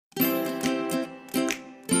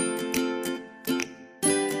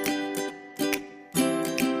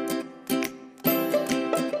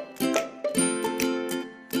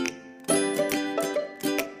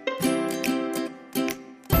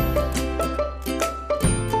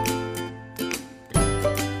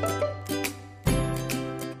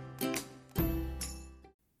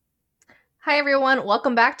Hi, everyone.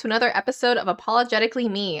 Welcome back to another episode of Apologetically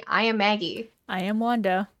Me. I am Maggie, I am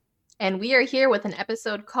Wanda. and we are here with an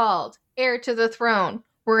episode called Heir to the Throne.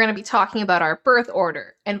 We're going to be talking about our birth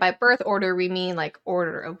order. And by birth order, we mean like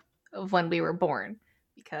order of when we were born,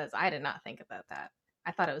 because I did not think about that.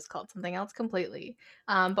 I thought it was called something else completely.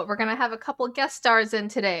 But we're going to have a couple guest stars in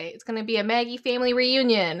today. It's going to be a Maggie family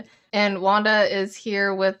reunion. And Wanda is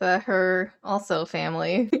here with her also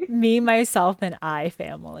family. Me, myself, and I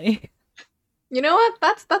family. You know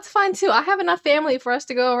what? That's fine too. I have enough family for us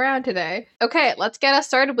to go around today. Okay, let's get us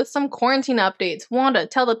started with some quarantine updates. Wanda,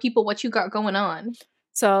 tell the people what you got going on.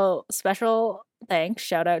 So, special thanks,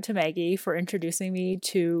 shout out to Maggie for introducing me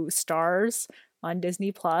to Stars on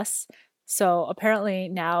Disney Plus. So, apparently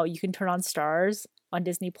now you can turn on Stars on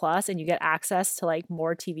Disney Plus and you get access to like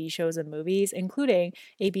more TV shows and movies, including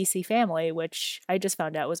ABC Family, which I just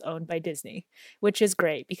found out was owned by Disney, which is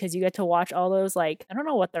great because you get to watch all those like I don't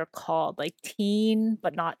know what they're called, like teen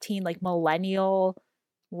but not teen, like millennial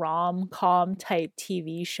rom-com type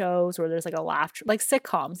TV shows where there's like a like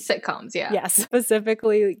sitcoms. Sitcoms, yeah. Yes,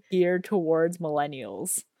 specifically geared towards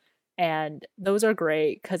millennials. And those are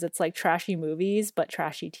great because it's like trashy movies, but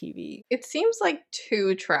trashy TV. It seems like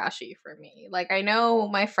too trashy for me. Like, I know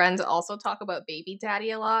my friends also talk about Baby Daddy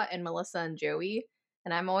a lot and Melissa and Joey,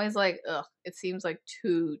 and I'm always like, ugh, it seems like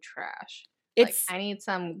too trash. Like, It's, I need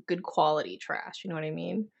some good quality trash, you know what I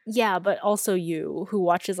mean? yeah, but also you who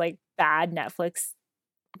watches like bad Netflix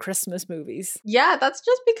Christmas movies. Yeah, that's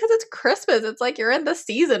just because it's Christmas. It's like you're in the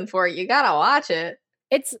season for it. You gotta watch it.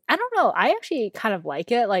 I don't know, I actually kind of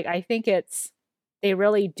like it. Like, I think they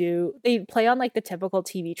really do, they play on like the typical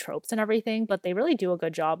TV tropes and everything, but they really do a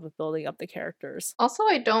good job of building up the characters. Also,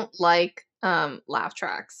 I don't like laugh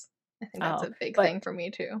tracks. I think that's Oh, a big but thing for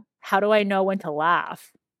me too. how do I know when to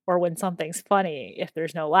laugh or when something's funny if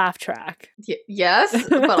there's no laugh track? Yes,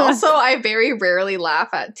 but also I very rarely laugh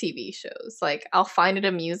at TV shows. Like, I'll find it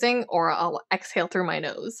amusing or I'll exhale through my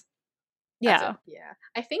nose. That's Yeah. it. Yeah.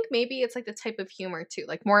 I think maybe it's like the type of humor too,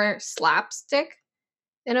 like more slapstick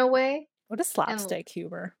in a way. What is And slapstick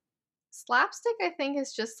humor? slapstick, I think,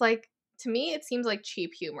 is just like, to me it seems like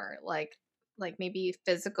cheap humor. Like maybe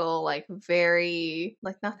physical, like very,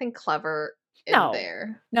 like nothing clever in No.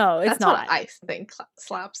 there. No, it's That's what not. I think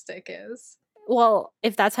slapstick is. Well,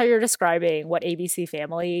 if that's how you're describing what ABC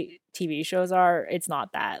Family TV shows are, it's not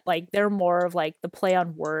that. Like, they're more of like the play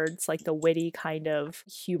on words, like the witty kind of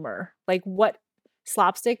humor. Like, what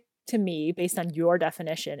slapstick to me, based on your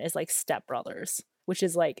definition, is like Step Brothers, which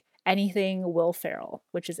is like anything Will Ferrell,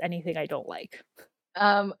 which is anything I don't like.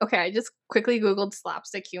 Okay, I just quickly Googled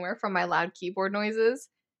slapstick humor from my loud keyboard noises,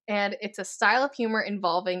 and it's a style of humor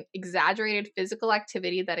involving exaggerated physical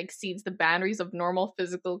activity that exceeds the boundaries of normal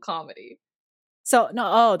physical comedy. So, no,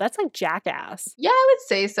 oh, that's like Jackass. Yeah, I would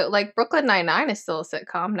say so. Like, Brooklyn Nine-Nine is still a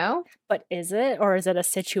sitcom, no? But is it, or is it a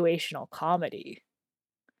situational comedy?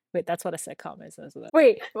 Wait, that's what a sitcom is, isn't it?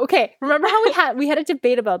 Wait, okay. Remember how we had a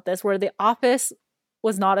debate about this where The Office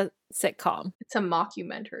was not a sitcom. It's a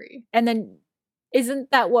mockumentary. And then isn't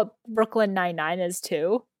that what Brooklyn Nine-Nine is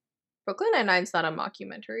too? Brooklyn Nine-Nine's not a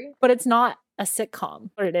mockumentary. But it's not a sitcom,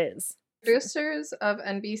 but it is. Producers of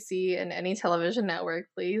NBC and any television network,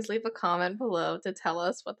 please leave a comment below to tell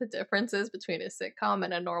us what the difference is between a sitcom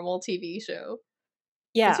and a normal TV show.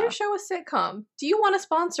 Yeah. Is your show a sitcom? Do you want to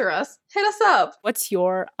sponsor us? Hit us up. What's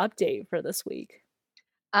your update for this week?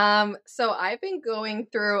 So I've been going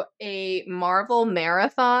through a Marvel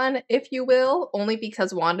marathon, if you will, only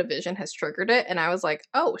because WandaVision has triggered it, and I was like,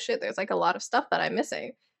 oh shit, there's like a lot of stuff that I'm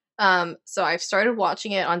missing. So I've started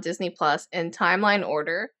watching it on Disney Plus in timeline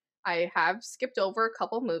order. I have skipped over a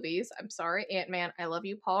couple movies. I'm sorry, Ant-Man. I love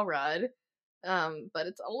you, Paul Rudd. But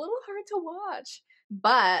it's a little hard to watch.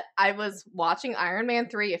 But I was watching Iron Man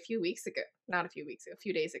 3 a few weeks ago. Not a few weeks ago, a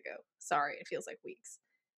few days ago. Sorry, it feels like weeks.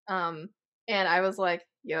 And I was like,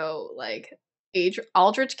 yo, like,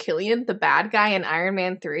 Aldrich Killian, the bad guy in Iron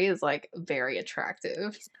Man 3, is like very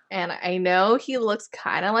attractive. And I know he looks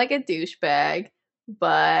kind of like a douchebag,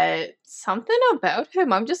 but something about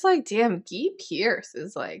him, I'm just like, damn, Guy Pearce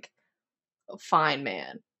is like a fine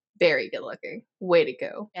man. Very good looking. Way to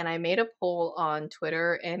go. And I made a poll on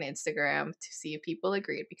Twitter and Instagram to see if people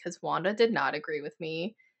agreed, because Wanda did not agree with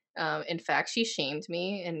me. In fact, she shamed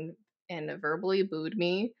me and verbally booed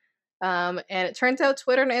me. And it turns out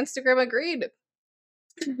Twitter and Instagram agreed.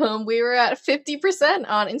 We were at 50%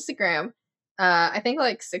 on Instagram. I think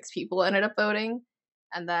like 6 people ended up voting.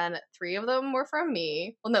 And then 3 of them were from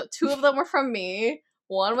me. Well, no, 2 of them were from me.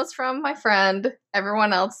 1 was from my friend.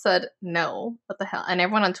 Everyone else said no. What the hell? And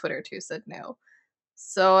everyone on Twitter too said no.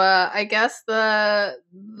 So I guess the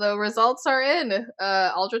results are in.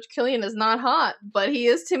 Aldrich Killian is not hot, but he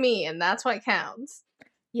is to me, and that's what counts.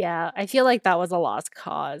 Yeah, I feel like that was a lost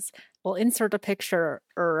cause. We'll insert a picture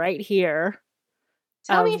right here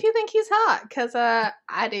Tell me of if you think he's hot, because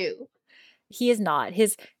I do. he is not.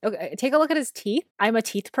 His okay, take a look at his teeth. I'm a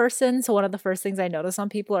teeth person, so one of the first things I notice on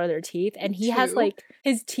people are their teeth, and he has Two. like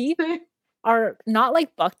his teeth are not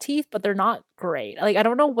like buck teeth, but they're not great. Like I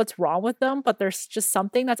don't know what's wrong with them, but there's just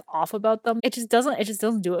something that's off about them. It just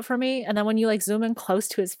doesn't do it for me. And then when you like zoom in close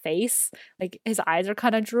to his face, like his eyes are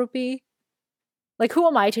kind of droopy. Like who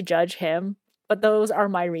am I to judge him? But those are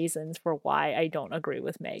my reasons for why I don't agree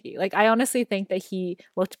with Maggie. Like I honestly think that he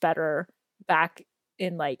looked better back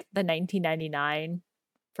in like the 1999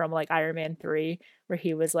 from like Iron Man 3 where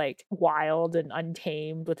he was like wild and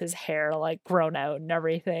untamed with his hair like grown out and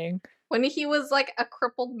everything. When he was like a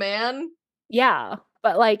crippled man. Yeah,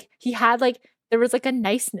 but like he had like there was like a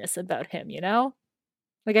niceness about him, you know?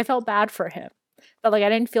 Like I felt bad for him. But like I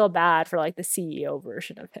didn't feel bad for like the CEO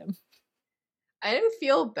version of him. I didn't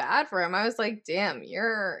feel bad for him. I was like, damn,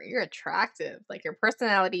 you're attractive. Like your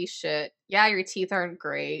personality shit. Yeah, your teeth aren't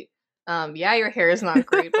great. Yeah, your hair is not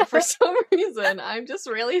great, but for some reason I'm just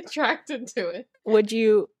really attracted to it. Would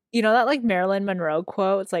you know that like Marilyn Monroe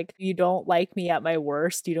quote? It's like, you don't like me at my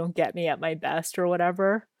worst, you don't get me at my best or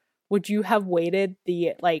whatever. Would you have waited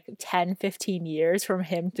the like 10, 15 years from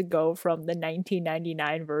him to go from the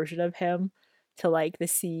 1999 version of him to like the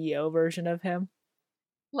CEO version of him?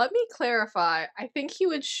 Let me clarify. I think he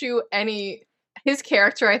would shoot his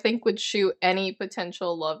character I think would shoot any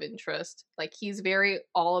potential love interest. Like he's very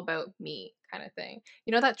all about me kind of thing.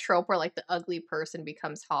 You know that trope where like the ugly person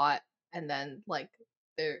becomes hot and then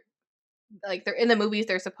they're they're in the movies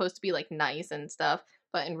they're supposed to be like nice and stuff,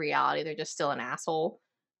 but in reality they're just still an asshole.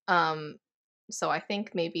 Um so I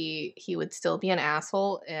think maybe he would still be an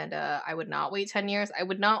asshole and I would not wait 10 years. I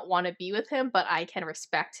would not want to be with him, but I can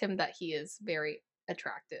respect him that he is very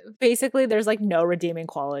attractive. Basically, there's like no redeeming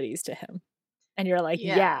qualities to him. And you're like,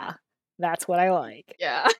 Yeah. yeah, that's what I like.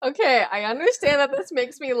 Yeah. Okay, I understand that this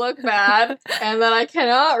makes me look bad and that I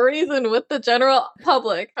cannot reason with the general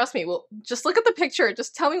public. Trust me, well, just look at the picture.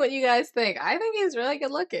 Just tell me what you guys think. I think he's really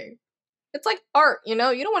good looking. It's like art, you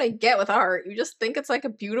know? You don't want to get with art. You just think it's like a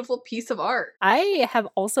beautiful piece of art. I have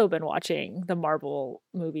also been watching the Marvel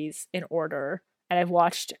movies in order, and I've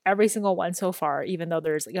watched every single one so far, even though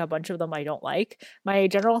there's like a bunch of them I don't like. My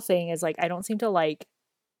general thing is like I don't seem to like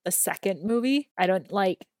the second movie. I don't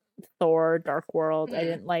like Thor Dark World. I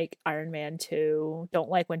didn't like Iron Man 2. Don't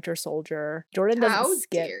like Winter Soldier. Jordan doesn't How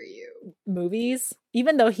skip dare you? movies,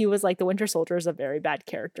 even though he was like the Winter Soldier is a very bad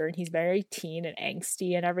character and he's very teen and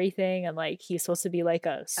angsty and everything. And like he's supposed to be like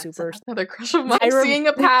a super. That's another crush of mine. Seeing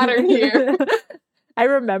a pattern here. I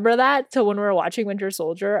remember that. So when we were watching Winter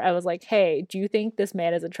Soldier, I was like, hey, do you think this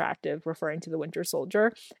man is attractive? Referring to the Winter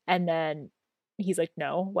Soldier. And then he's like,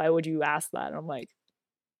 no, why would you ask that? And I'm like,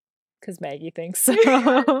 because Maggie thinks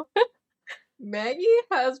so. Maggie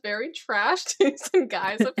has very trash taste in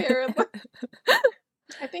guys, apparently.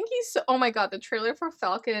 I think he's so, oh my god, the trailer for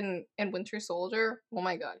Falcon and Winter Soldier. Oh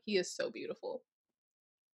my god, he is so beautiful.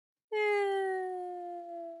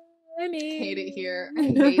 I mean, Hate it here. I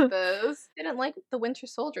hate this. Didn't like the Winter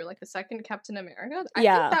Soldier, like the second Captain America. I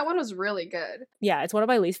Yeah. think that one was really good. Yeah, it's one of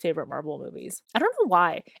my least favorite Marvel movies. I don't know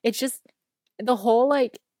why. It's just the whole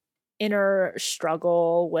like inner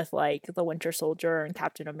struggle with like the Winter Soldier and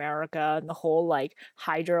Captain America and the whole like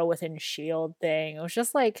Hydra within Shield thing. It was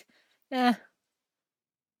just like,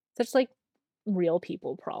 such like real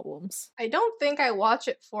people problems. I don't think I watch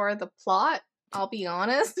it for the plot, I'll be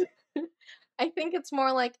honest. I think it's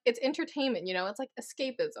more like it's entertainment, you know? It's like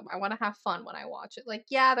escapism. I want to have fun when I watch it. Like,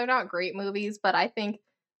 yeah, they're not great movies, but I think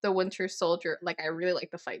The Winter Soldier, like, I really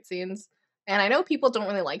like the fight scenes. And I know people don't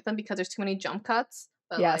really like them because there's too many jump cuts,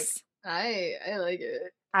 but Yes. like, I like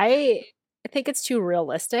it. I think it's too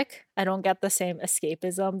realistic. I don't get the same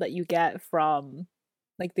escapism that you get from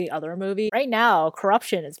like the other movie. Right now,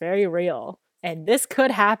 corruption is very real, and this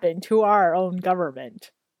could happen to our own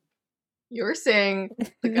government. You're saying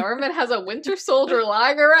the government has a Winter Soldier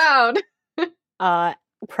lying around.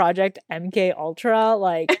 Project MK Ultra,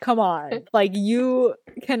 like come on. Like you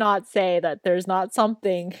cannot say that there's not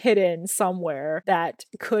something hidden somewhere that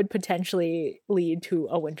could potentially lead to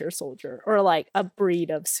a Winter Soldier or like a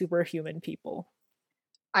breed of superhuman people.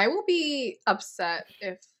 I will be upset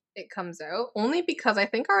if it comes out, only because I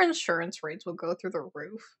think our insurance rates will go through the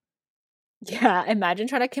roof. Yeah, imagine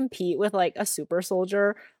trying to compete with like a super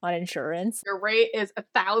soldier on insurance. Your rate is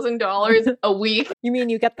 $1,000 a week. You mean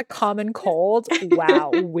you get the common cold? Wow,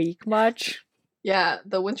 weak much? Yeah,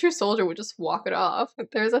 the Winter Soldier would just walk it off.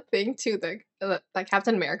 There's a thing too that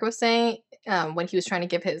Captain America was saying when he was trying to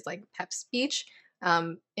give his like pep speech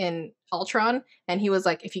in Ultron, and he was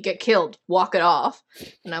like, "If you get killed, walk it off."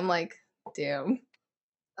 And I'm like, "Damn,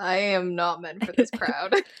 I am not meant for this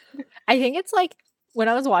crowd." I think it's like when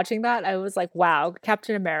I was watching that, I was like, wow,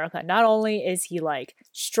 Captain America, not only is he like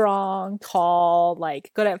strong, tall,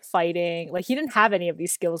 like good at fighting, like he didn't have any of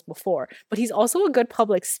these skills before, but he's also a good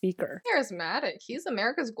public speaker. Charismatic. He's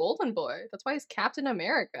America's golden boy. That's why he's Captain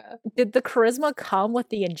America. Did the charisma come with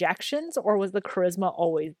the injections or was the charisma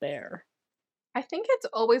always there? I think it's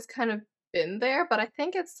always kind of been there, but I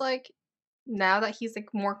think it's like now that he's like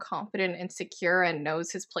more confident and secure and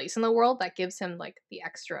knows his place in the world, that gives him like the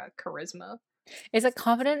extra charisma. Is it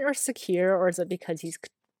confident or secure, or is it because he's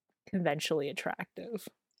conventionally attractive?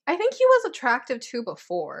 I think he was attractive too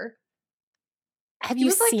before. Have He you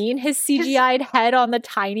was like seen his his CGI'd head on the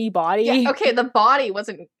tiny body? yeah, okay, the body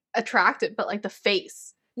wasn't attractive, but like the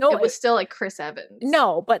face, No, it was still like Chris Evans.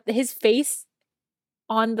 no, but his face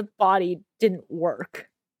on the body didn't work.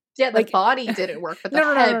 Yeah, the Like body didn't work, but the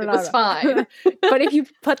no, head was fine. But if you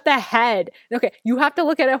put the head, okay, you have to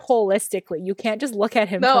look at it holistically. You can't just look at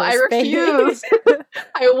him. No, for I his refuse. face.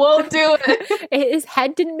 I won't do it. His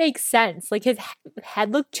head didn't make sense. Like his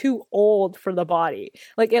head looked too old for the body.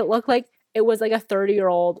 Like it looked like it was like a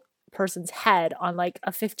 30-year-old person's head on like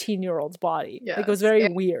a 15-year-old's body. Like it was Yes, very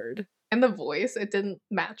weird. and the voice, it didn't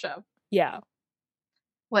match up. Yeah.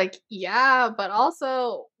 Like, yeah, but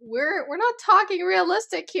also we're not talking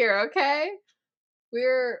realistic here, okay?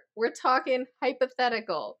 We're talking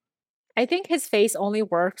hypothetical. I think his face only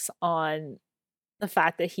works on the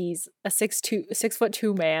fact that he's a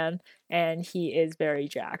 6'2" man and he is very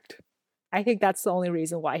jacked. I think that's the only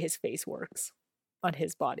reason why his face works on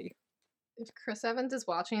his body. If Chris Evans is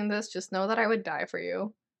watching this, just know that I would die for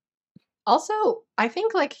you. Also, I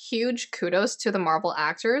think like huge kudos to the Marvel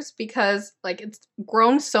actors because like it's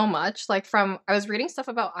grown so much. Like from I was reading stuff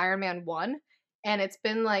about Iron Man 1 and it's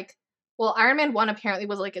been like well, Iron Man 1 apparently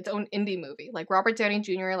was like its own indie movie. Like Robert Downey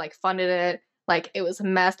Jr. like funded it. Like it was a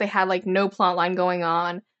mess. They had like no plot line going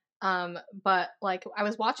on. But like I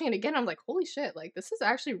was watching it again, I'm like, holy shit, like this is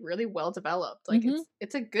actually really well developed. Like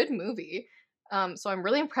it's a good movie. So I'm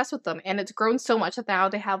really impressed with them. And it's grown so much that now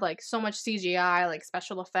they have like so much CGI, like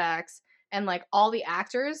special effects and like all the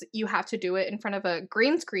actors you have to do it in front of a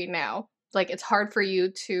green screen now. Like it's hard for you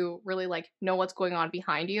to really like know what's going on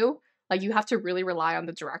behind you. Like you have to really rely on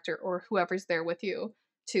the director or whoever's there with you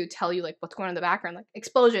to tell you like what's going on in the background. Like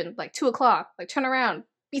explosion, like 2 o'clock, like turn around,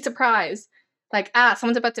 be surprised, like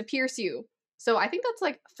someone's about to pierce you. So I think that's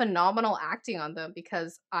like phenomenal acting on them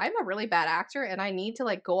because I'm a really bad actor and I need to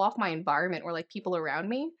like go off my environment or like people around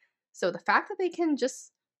me. So the fact that they can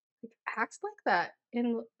just like, act like that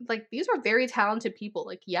and like these are very talented people.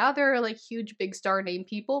 Like yeah, they're like huge big star name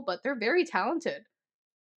people, but they're very talented.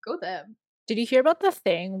 Go them. Did you hear about the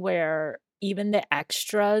thing where even the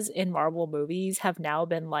extras in Marvel movies have now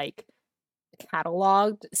been like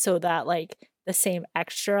cataloged so that like the same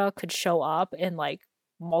extra could show up in like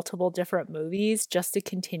multiple different movies just to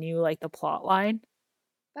continue like the plot line?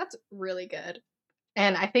 That's really good.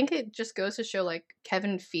 And I think it just goes to show like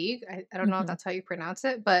Kevin Feige, I don't know if Mhm. that's how you pronounce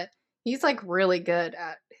it, but he's like really good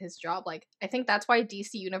at his job. Like I think that's why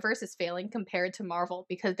DC Universe is failing compared to Marvel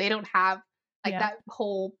because they don't have like Yeah. that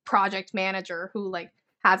whole project manager who like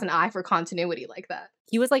has an eye for continuity like that.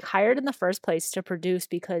 He was like hired in the first place to produce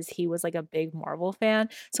because he was like a big Marvel fan.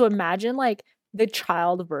 So imagine like the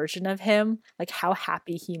child version of him, like how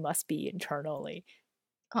happy he must be internally.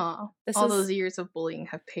 Oh, This all is those years of bullying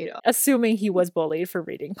have paid off. assuming he was bullied for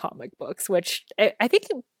reading comic books, which I think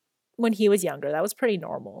when he was younger, that was pretty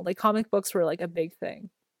normal. Like comic books were like a big thing.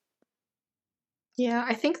 Yeah,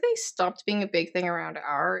 I think they stopped being a big thing around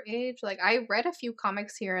our age. Like I read a few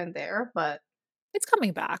comics here and there, but It's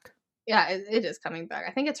coming back. yeah, it is coming back.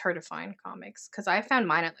 I think it's hard to find comics because I found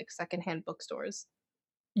mine at like secondhand bookstores.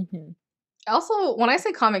 Mhm. Also, when I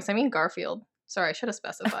say comics, I mean Garfield. Sorry, I should have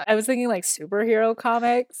specified. I was thinking like superhero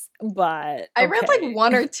comics, but I read like okay.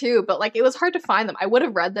 one or two, but like it was hard to find them. I would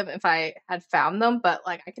have read them if I had found them, but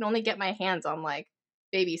like I can only get my hands on like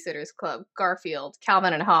Babysitter's Club, Garfield,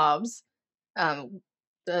 Calvin and Hobbes,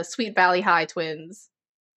 the Sweet Valley High twins.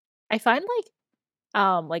 I find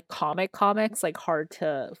like comics like hard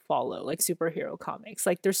to follow, like superhero comics.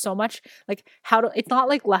 Like there's so much like how to it's not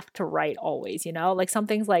like left to right always, you know? Like some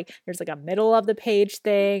things like there's like a middle of the page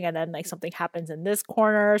thing and then like something happens in this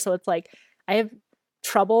corner. So it's like I have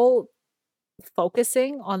trouble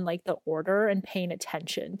focusing on like the order and paying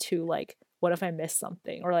attention to like what if I missed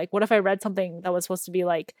something? Or like, what if I read something that was supposed to be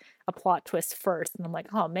like a plot twist first? And I'm like,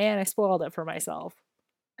 oh man, I spoiled it for myself.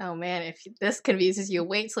 Oh man, if this confuses you,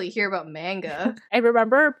 wait till you hear about manga. I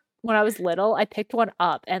remember when I was little, I picked one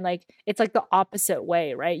up and like it's like the opposite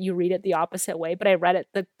way, right? You read it the opposite way, but I read it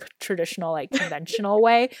the traditional, like conventional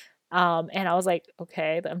way. And I was like,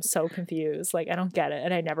 okay, I'm so confused. Like I don't get it.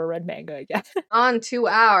 And I never read manga again. On to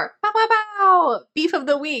our bow, bow, bow, beef of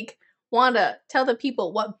the week. Wanda, tell the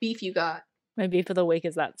people what beef you got. My beef of the week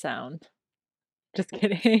is that sound. Just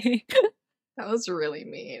kidding. That was really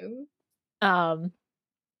mean.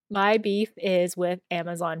 My beef is with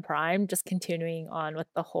Amazon Prime, just continuing on with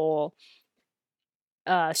the whole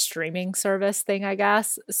streaming service thing, I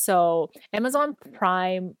guess. So Amazon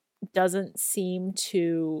Prime doesn't seem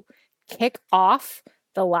to kick off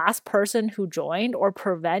the last person who joined or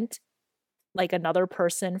prevent like another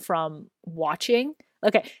person from watching.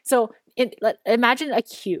 Okay, so imagine a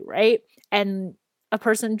queue, right? And a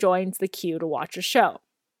person joins the queue to watch a show,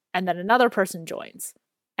 and then another person joins,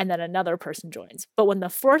 and then another person joins. But when the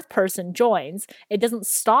fourth person joins, it doesn't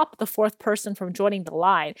stop the fourth person from joining the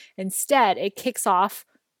line. Instead, it kicks off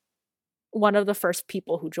one of the first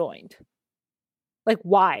people who joined. Like,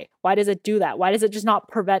 why? Why does it do that? Why does it just not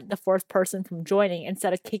prevent the fourth person from joining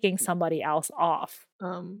instead of kicking somebody else off?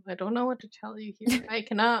 I don't know what to tell you here. I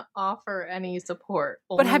cannot offer any support.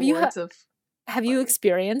 But have you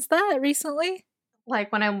experienced that recently?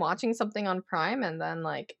 Like when I'm watching something on Prime and then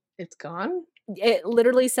like it's gone? It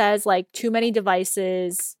literally says like too many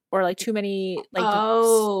devices or like too many like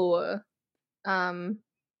no.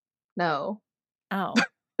 Oh.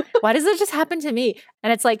 Why does it just happen to me?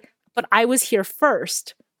 And it's like, but I was here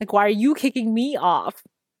first. Like, why are you kicking me off?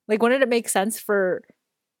 Like, wouldn't it make sense for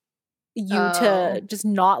you to just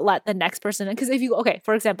not let the next person in? Because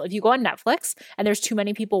for example, if you go on Netflix and there's too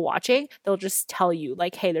many people watching, they'll just tell you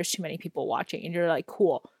like, hey, there's too many people watching. And you're like,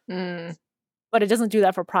 cool. But it doesn't do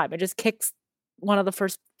that for Prime. It just kicks one of the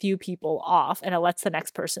first few people off and it lets the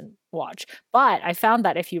next person watch. But I found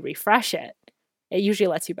that if you refresh it, it usually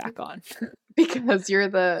lets you back on. Because you're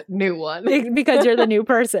the new one. Because you're the new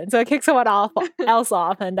person. So it kicks someone else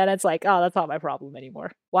off, and then it's like, oh, that's not my problem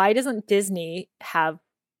anymore. Why doesn't Disney have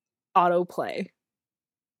autoplay?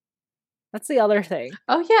 That's the other thing.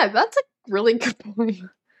 Oh, yeah, that's a really good point.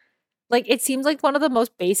 Like, it seems like one of the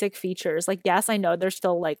most basic features. Like, yes, I know they're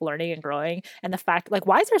still, like, learning and growing. And the fact, like,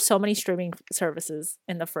 why is there so many streaming services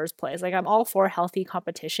in the first place? Like, I'm all for healthy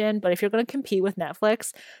competition, but if you're going to compete with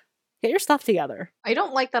Netflix, get your stuff together. I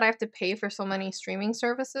don't like that I have to pay for so many streaming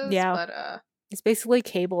services. Yeah. But it's basically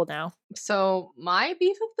cable now. So my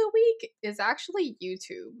beef of the week is actually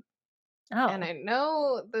YouTube. Oh. And I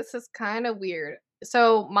know this is kind of weird.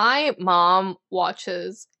 So my mom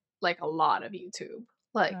watches like a lot of YouTube.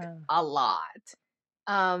 Like a lot.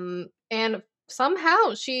 And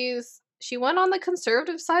somehow she went on the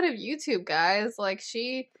conservative side of YouTube, guys. Like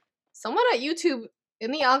someone at YouTube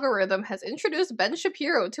in the algorithm has introduced Ben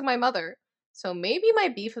Shapiro to my mother. So maybe my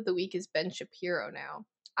beef of the week is Ben Shapiro now.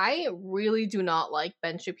 I really do not like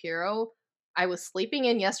Ben Shapiro. I was sleeping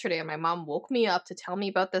in yesterday and my mom woke me up to tell me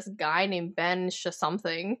about this guy named Ben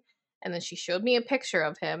something. And then she showed me a picture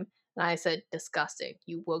of him. And I said, disgusting.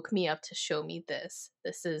 You woke me up to show me this.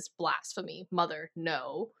 This is blasphemy. Mother,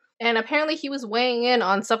 no. And apparently he was weighing in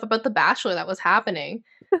on stuff about The Bachelor that was happening.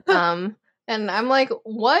 And I'm like,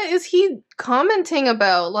 what is he commenting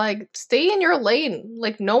about? Like, stay in your lane.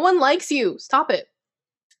 Like, no one likes you. Stop it.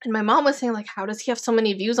 And my mom was saying, like, how does he have so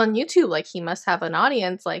many views on YouTube? Like, he must have an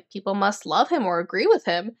audience. Like, people must love him or agree with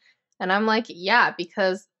him. And I'm like, yeah,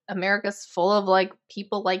 because America's full of, like,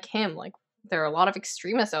 people like him. Like, there are a lot of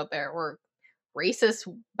extremists out there or racist,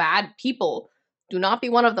 bad people. Do not be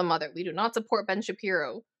one of them, mother. We do not support Ben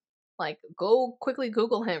Shapiro. Like, go quickly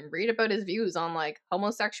Google him. Read about his views on, like,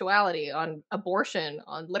 homosexuality, on abortion,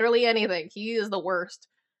 on literally anything. He is the worst.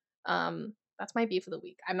 That's my beef of the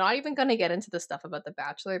week. I'm not even going to get into the stuff about The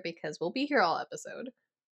Bachelor because we'll be here all episode.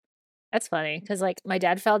 That's funny because, like, my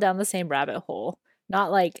dad fell down the same rabbit hole.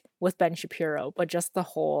 Not, like, with Ben Shapiro, but just the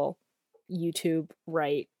whole YouTube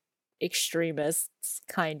right extremists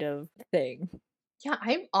kind of thing. Yeah,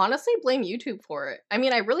 I honestly blame YouTube for it. I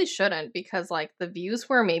mean, I really shouldn't because, like, the views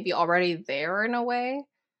were maybe already there in a way.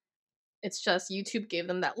 It's just YouTube gave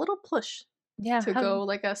them that little push to go,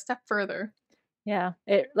 like, a step further. Yeah,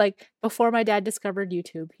 it like before my dad discovered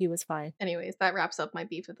YouTube, he was fine. Anyways, that wraps up my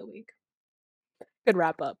beef of the week. Good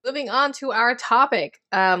wrap up. Moving on to our topic.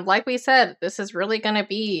 Like we said, this is really going to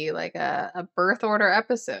be like a birth order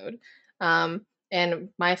episode. And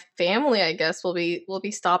my family, I guess, will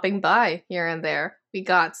be stopping by here and there. We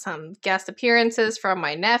got some guest appearances from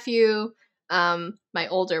my nephew. My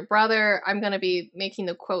older brother, I'm going to be making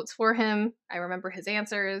the quotes for him. I remember his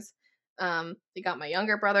answers. We got my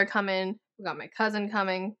younger brother coming. We got my cousin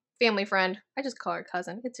coming. Family friend. I just call her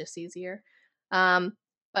cousin. It's just easier.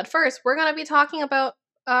 But first, we're going to be talking about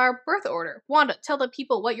our birth order. Wanda, tell the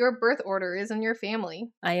people what your birth order is in your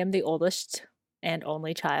family. I am the oldest and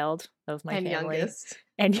only child of my and family. Youngest.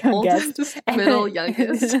 And youngest. Oldest, middle,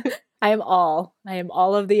 youngest. I am all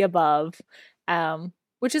of the above.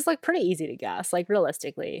 Which is like pretty easy to guess. Like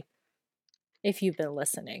realistically, if you've been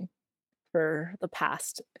listening for the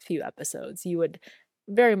past few episodes, you would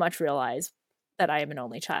very much realize that I am an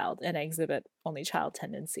only child and I exhibit only child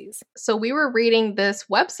tendencies. So we were reading this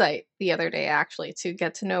website the other day actually to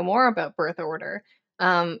get to know more about birth order.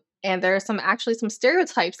 And there are some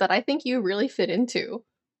stereotypes that I think you really fit into.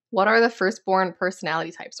 What are the firstborn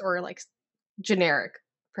personality types, or like generic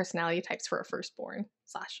personality types for a firstborn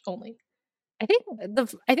 / only?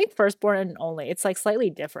 I think firstborn and only, it's like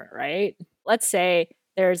slightly different, right? Let's say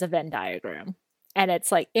there's a Venn diagram and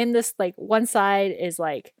it's like in this, like one side is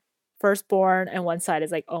like firstborn and one side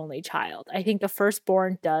is like only child. I think the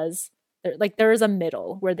firstborn there is a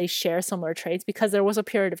middle where they share similar traits because there was a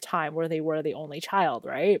period of time where they were the only child,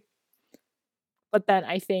 right? But then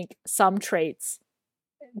I think some traits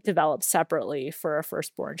develop separately for a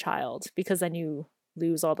firstborn child because then you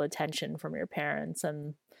lose all the attention from your parents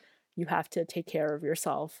and you have to take care of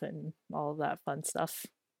yourself and all of that fun stuff.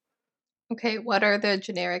 Okay, what are the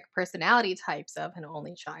generic personality types of an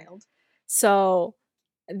only child? So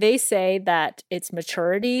they say that it's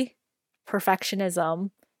maturity,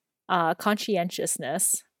 perfectionism,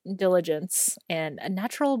 conscientiousness, diligence, and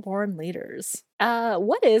natural born leaders.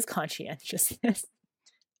 What is conscientiousness?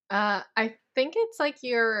 I think it's like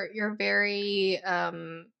you're very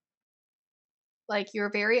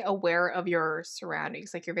you're very aware of your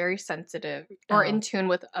surroundings, like you're very sensitive or in tune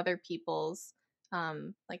with other people's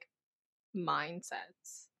like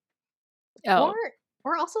mindsets.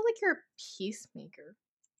 Or also like you're a peacemaker.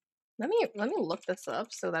 Let me look this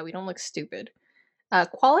up so that we don't look stupid.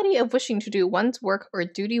 Quality of wishing to do one's work or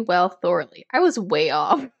duty well thoroughly. I was way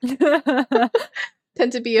off.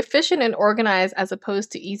 Tend to be efficient and organized as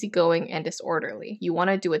opposed to easygoing and disorderly. You want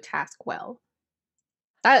to do a task well.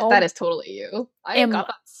 That is totally you. I got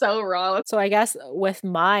that so wrong. So I guess with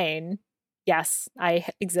mine, yes, I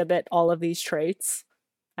exhibit all of these traits.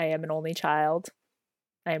 I am an only child.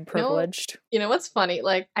 I am privileged. You know what's funny?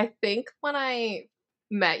 Like, I think when I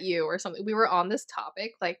met you or something, we were on this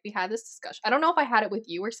topic. Like, we had this discussion. I don't know if I had it with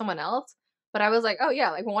you or someone else, but I was like, oh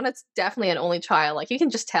yeah, like one, it's definitely an only child. Like, you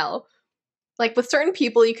can just tell. Like, with certain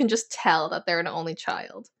people, you can just tell that they're an only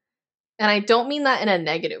child. And I don't mean that in a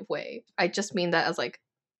negative way. I just mean that as like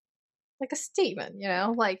a statement, you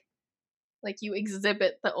know? Like you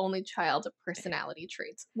exhibit the only child personality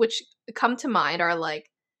traits, which come to mind are like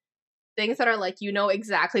things that are like, you know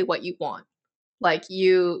exactly what you want. Like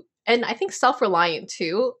you, and I think self-reliant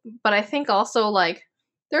too, but I think also like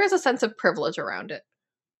there is a sense of privilege around it.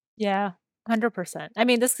 Yeah, 100%. I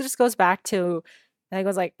mean, this just goes back to, I think it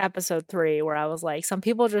was like episode 3 where I was like, some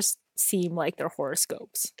people just seem like their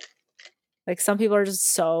horoscopes. Like some people are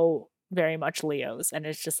just so very much Leos, and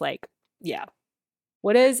it's just like, yeah.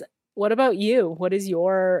 What about you? What is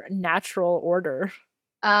your natural order?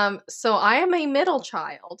 So I am a middle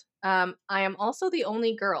child. I am also the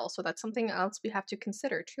only girl, so that's something else we have to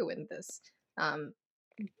consider too in this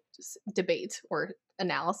debate or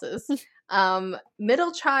analysis.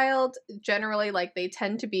 Middle child generally like they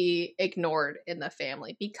tend to be ignored in the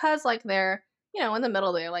family because like they're, you know, in the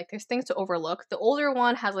middle there, like there's things to overlook. The older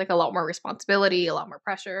one has like a lot more responsibility, a lot more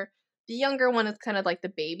pressure. The younger one is kind of like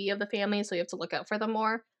the baby of the family, so you have to look out for them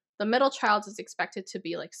more. The middle child is expected to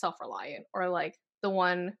be like self-reliant or like the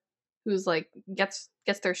one who's like gets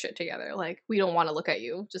their shit together. Like, we don't want to look at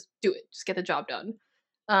you. Just do it. Just get the job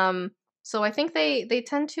done. So I think they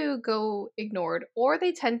tend to go ignored, or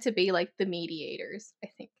they tend to be like the mediators, I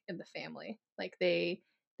think, in the family. Like they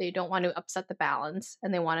don't want to upset the balance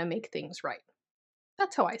and they want to make things right.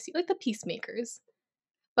 That's how I see it, like the peacemakers.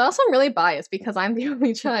 But also I'm really biased because I'm the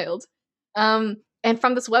only child. And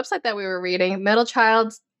from this website that we were reading, middle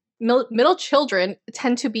children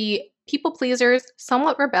tend to be people pleasers,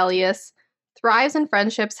 somewhat rebellious, thrives in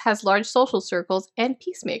friendships, has large social circles, and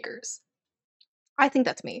peacemakers. I think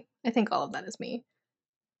that's me. I think all of that is me.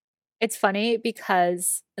 It's funny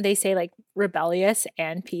because they say like rebellious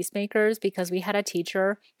and peacemakers, because we had a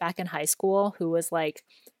teacher back in high school who was like,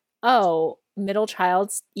 oh, middle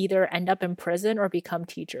childs either end up in prison or become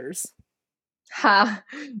teachers. Ha,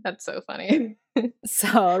 that's so funny.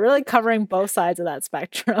 So really covering both sides of that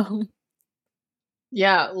spectrum.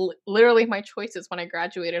 Yeah, literally my choices when I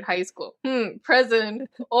graduated high school. President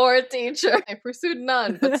or teacher. I pursued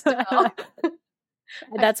none, but still.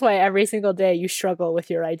 That's why every single day you struggle with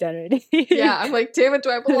your identity. Yeah, I'm like, damn it, do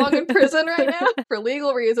I belong in prison right now? For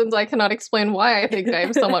legal reasons, I cannot explain why I think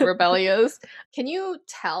I'm somewhat rebellious. Can you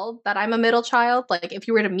tell that I'm a middle child? Like, if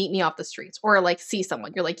you were to meet me off the streets or like see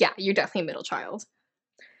someone, you're like, yeah, you're definitely a middle child.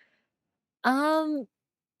 Um,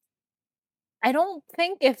 I don't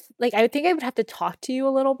think if like I think I would have to talk to you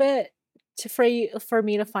a little bit for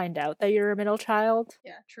me to find out that you're a middle child.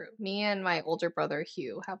 Yeah, true. Me and my older brother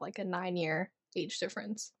Hugh have like a 9-year age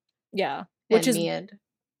difference. Yeah, And me and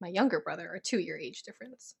my younger brother are 2-year age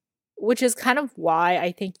difference. which is kind of why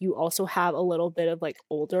I think you also have a little bit of like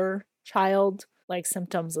older child like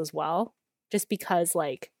symptoms as well, just because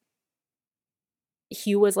like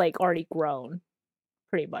Hugh was like already grown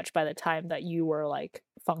pretty much by the time that you were like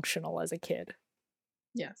functional as a kid.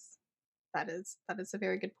 Yes. That is a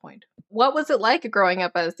very good point. What was it like growing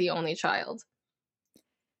up as the only child?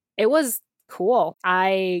 It was cool.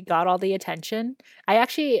 I got all the attention. I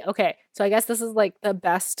actually okay, so I guess this is like the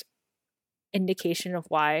best indication of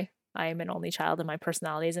why I am an only child and my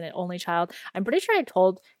personality is an only child. I'm pretty sure I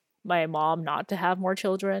told my mom not to have more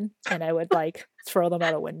children and I would like throw them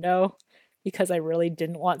out a window because I really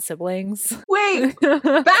didn't want siblings. Wait,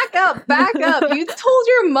 back up, back up. You told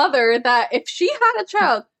your mother that if she had a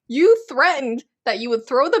child, you threatened that you would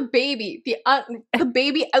throw the baby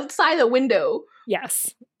outside the window.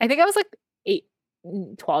 Yes. I think I was like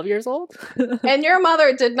 12 years old. And your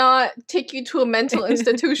mother did not take you to a mental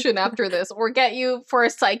institution after this or get you for a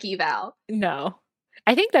psych eval. No.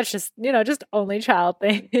 I think that's just, just only child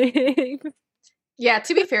thing. Yeah,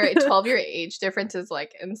 to be fair, a 12-year age difference is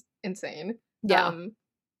like insane. Yeah.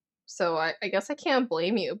 So I guess I can't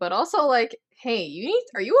blame you, but also like, hey,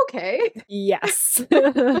 are you okay? Yes.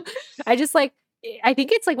 I just like I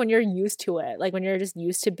think it's like when you're used to it, like when you're just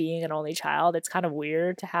used to being an only child, it's kind of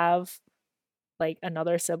weird to have like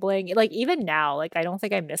another sibling. Like even now, like I don't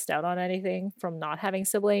think I missed out on anything from not having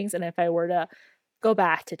siblings. And if I were to go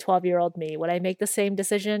back to 12-year-old me, would I make the same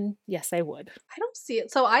decision? Yes, I would. I don't see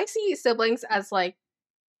it. So I see siblings as like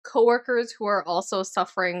coworkers who are also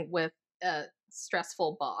suffering with a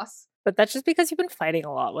stressful boss. But that's just because you've been fighting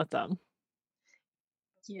a lot with them.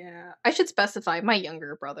 Yeah. I should specify my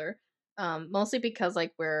younger brother. Mostly because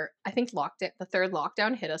like I think the third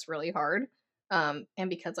lockdown hit us really hard. And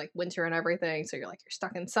because like winter and everything, so you're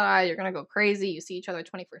stuck inside, you're gonna go crazy, you see each other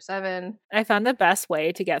 24/7. I found the best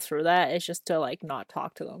way to get through that is just to like not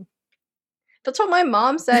talk to them. That's what my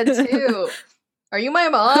mom said too. Are you my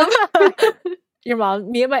mom? Your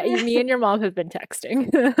mom, me and your mom have been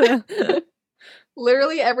texting.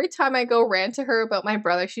 Literally every time I go rant to her about my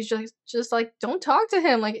brother, she's just like, don't talk to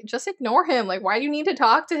him. Like, just ignore him. Like, why do you need to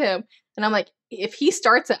talk to him? And I'm like, if he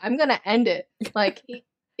starts it, I'm gonna end it. Like,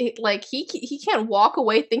 he can't walk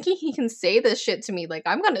away thinking he can say this shit to me. Like,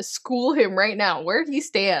 I'm gonna school him right now where he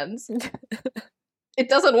stands. It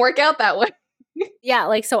doesn't work out that way. Yeah,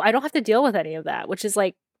 like so I don't have to deal with any of that, which is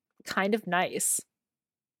like kind of nice.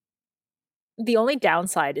 The only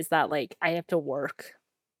downside is that like I have to work.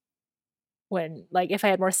 When like if I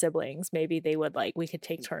had more siblings, maybe they would like we could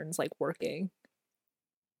take turns like working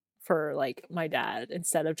for like my dad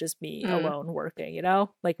instead of just me alone working,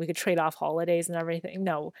 Like we could trade off holidays and everything.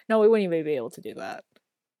 No, we wouldn't even be able to do that.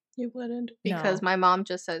 You wouldn't. Because my mom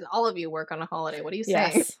just says all of you work on a holiday. What are you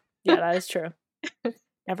saying? Yes. Yeah, that is true.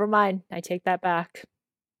 Never mind. I take that back.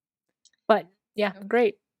 But yeah,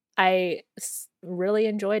 great. I really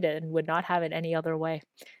enjoyed it and would not have it any other way.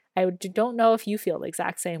 I don't know if you feel the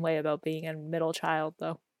exact same way about being a middle child,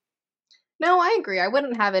 though. No, I agree. I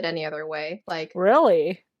wouldn't have it any other way. Like,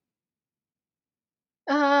 really?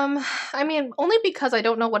 I mean, only because I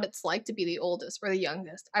don't know what it's like to be the oldest or the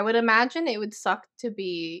youngest. I would imagine it would suck to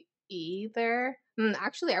be either.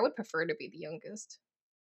 Actually, I would prefer to be the youngest.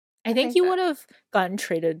 I think you would have gotten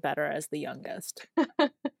treated better as the youngest.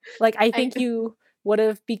 Like, I think you would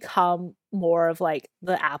have become more of like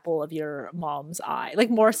the apple of your mom's eye,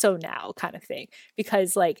 like more so now kind of thing.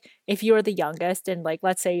 Because like if you're the youngest and like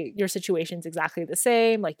let's say your situation's exactly the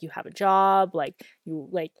same, like you have a job, like you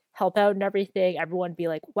like help out and everything, everyone be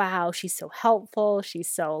like, wow, she's so helpful,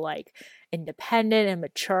 she's so like independent and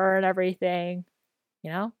mature and everything,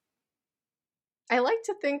 I like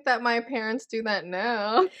to think that my parents do that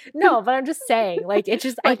now. No, but I'm just saying, like, it's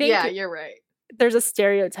just, I think. Yeah, you're right. There's a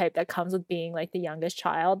stereotype that comes with being like the youngest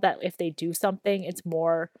child that if they do something, it's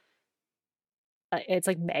more, it's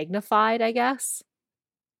like magnified, I guess.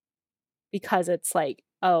 Because it's like,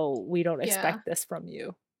 oh, we don't expect this from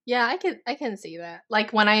you. Yeah, I can see that.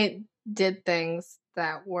 Like when I did things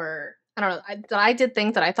that were I don't know, that I did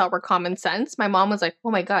things that I thought were common sense, my mom was like,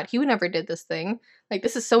 "Oh my god, you never did this thing. Like,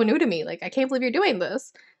 this is so new to me. Like, I can't believe you're doing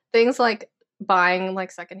this." Things like buying,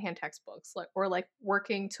 like, secondhand textbooks, like, or, like,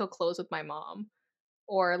 working till close with my mom,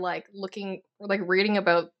 or, like, looking or, like, reading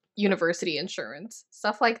about university insurance,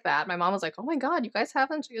 stuff like that. My mom was like, "Oh my god, you guys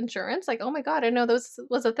have insurance? Like, oh my god, I didn't know this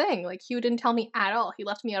was a thing." Like, Hugh didn't tell me at all. He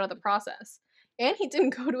left me out of the process. And he didn't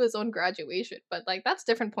go to his own graduation, but, like, that's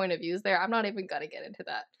different point of views there. I'm not even gonna get into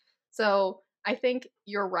that. So, I think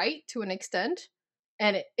you're right to an extent,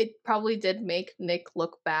 and it probably did make Nick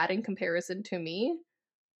look bad in comparison to me,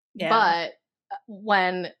 Yeah. but,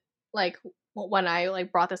 when, like, when I,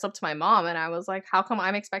 like, brought this up to my mom and I was like, "How come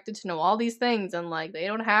I'm expected to know all these things and, like, they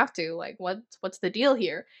don't have to? Like, what's the deal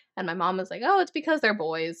here?" And my mom was like, "Oh, it's because they're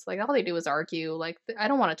boys. Like, all they do is argue. Like, I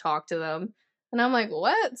don't wanna talk to them." And I'm like,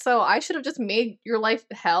 "What? So I should have just made your life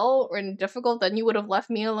hell and difficult, then you would have left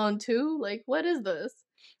me alone too? Like, what is this?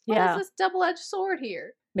 What is Yeah. this double-edged sword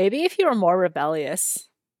here?" Maybe if you were more rebellious,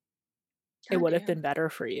 it God would have damn. been better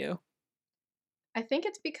for you. I think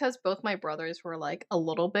it's because both my brothers were, like, a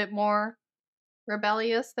little bit more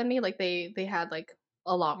rebellious than me. Like they had like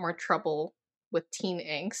a lot more trouble with teen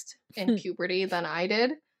angst and puberty than I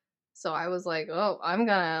did. So I was like, "Oh, I'm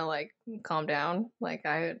gonna like calm down. Like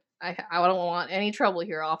I don't want any trouble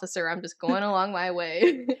here, officer. I'm just going along my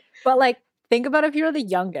way." But like, think about if you're the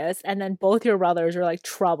youngest and then both your brothers are like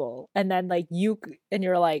trouble, and then like and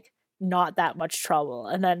you're like not that much trouble,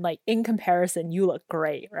 and then like in comparison, you look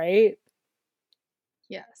great, right?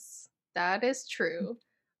 Yes, that is true.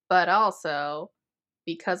 But also,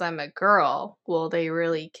 because I'm a girl, will they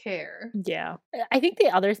really care? Yeah. I think the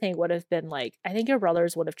other thing would have been like, I think your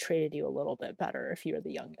brothers would have treated you a little bit better if you were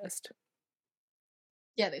the youngest.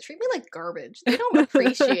 Yeah, they treat me like garbage. They don't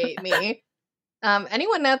appreciate me.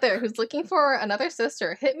 Anyone out there who's looking for another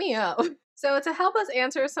sister, hit me up. So, to help us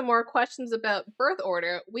answer some more questions about birth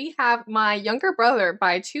order, we have my younger brother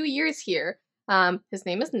by 2 years here. His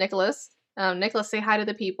name is Nicholas. Nicholas, say hi to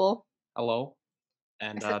the people. Hello, I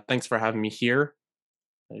and said thanks for having me here.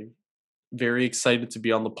 I'm very excited to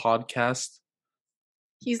be on the podcast.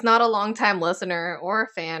 he's not a longtime listener or a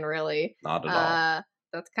fan, really. Not at all.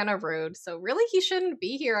 That's kind of rude. So, really, he shouldn't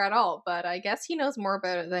be here at all. But I guess he knows more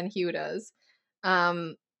about it than Hugh does.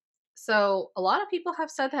 Um, So a lot of people have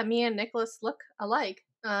said that me and Nicholas look alike.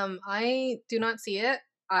 I do not see it.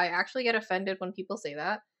 I actually get offended when people say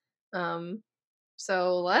that. Um,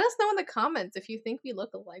 so let us know in the comments if you think we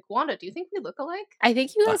look alike. Wanda, do you think we look alike? I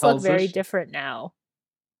think you The guys hell look is very this? different now.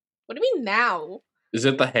 What do you mean now? Is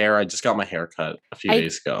it the hair? I just got my hair cut a few I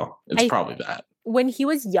days ago. It's I probably that. when he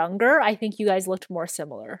was younger, I think you guys looked more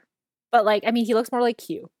similar. But like, I mean, he looks more like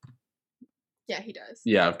Hugh. Yeah, he does.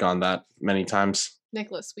 Yeah, I've gone that many times.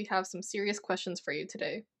 Nicholas, we have some serious questions for you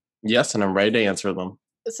today. Yes, and I'm ready to answer them.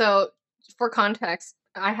 So, for context,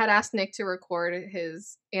 I had asked Nick to record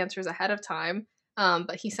his answers ahead of time,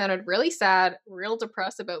 but he sounded really sad, real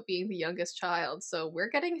depressed about being the youngest child. So, we're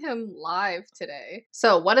getting him live today.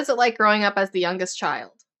 So, what is it like growing up as the youngest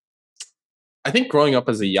child? I think growing up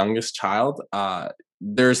as the youngest child,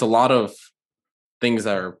 there's a lot of things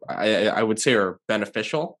that are I would say are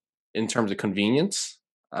beneficial in terms of convenience.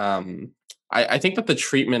 I think that the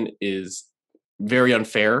treatment is very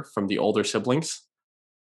unfair from the older siblings.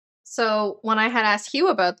 So, when I had asked Hugh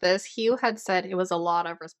about this, Hugh had said it was a lot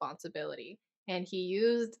of responsibility. And he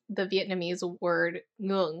used the Vietnamese word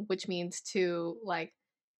ngung, which means to like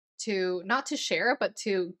to not to share, but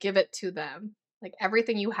to give it to them. Like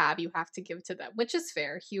everything you have to give to them, which is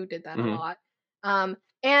fair. Hugh did that a Mhm. lot.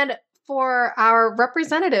 And for our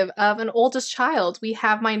representative of an oldest child, we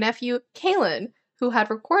have my nephew Kalen, who had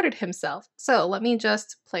recorded himself. So let me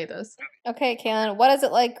just play this. Okay, Kalen, what is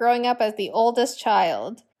it like growing up as the oldest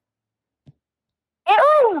child?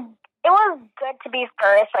 It was good to be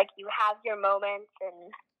first. Like you have your moments,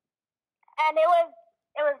 and it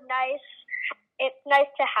was nice. It's nice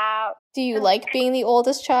to have. Do you like being the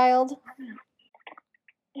oldest child?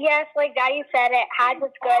 Yes, like Daddy said, it has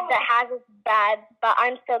its good, that has its bad. But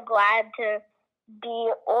I'm so glad to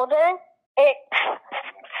be older. It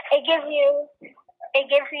gives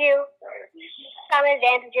you some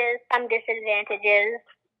advantages, some disadvantages,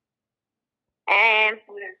 and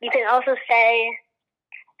you can also say,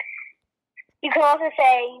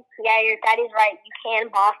 yeah, your daddy's right. You can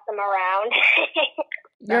boss them around.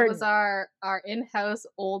 That was our in-house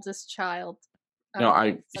oldest child. No,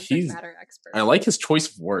 subject matter expert. I like his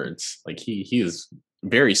choice of words. Like he is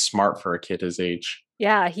very smart for a kid his age.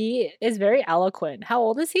 Yeah, he is very eloquent. How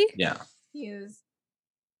old is he? Yeah. He is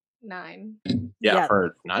 9. Yeah, for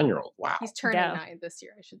a 9-year-old. Wow. He's turning Yeah. 9 this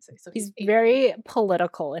year, I should say. So He's 8. very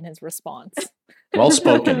political in his response. Well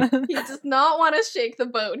spoken. He does not want to shake the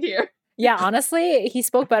boat here. Yeah, honestly, he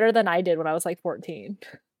spoke better than I did when I was like 14.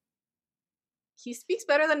 He speaks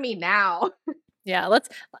better than me now. Yeah, let's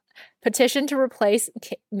petition to replace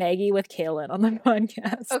Maggie with Kaylin on the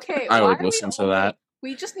podcast. Okay, I why would are listen we to only- that.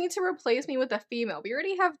 We just need to replace me with a female. We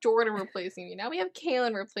already have Jordan replacing me. Now we have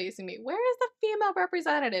Kaylin replacing me. Where is the female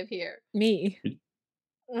representative here? Me.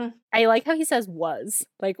 Mm. I like how he says was,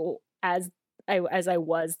 like as I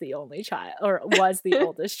was the only child or was the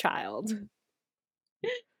oldest child.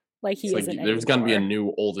 Like he It's like, isn't there's gonna be a anymore.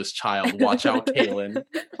 new oldest child. Watch out, Kaylin.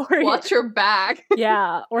 Or he- Watch your back.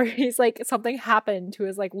 yeah, or he's like something happened to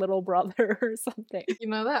his like little brother or something. You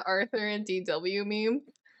know that Arthur and DW meme?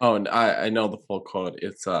 Oh, and I know the full quote.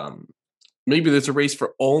 It's maybe there's a race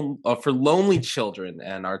for lonely children,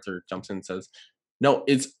 and Arthur jumps in and says, "No,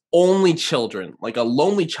 it's only children. Like a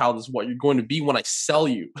lonely child is what you're going to be when I sell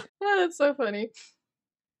you." Oh, that's so funny.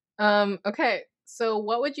 Okay, so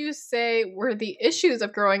what would you say were the issues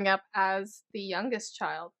of growing up as the youngest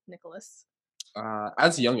child, Nicholas?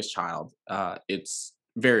 As the youngest child, it's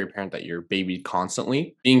very apparent that you're babied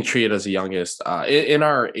constantly. Being treated as the youngest, in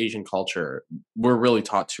our Asian culture, we're really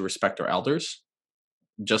taught to respect our elders,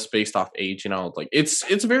 just based off age. You know, like it's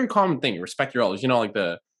a very common thing. Respect your elders. You know, like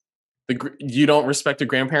you don't respect your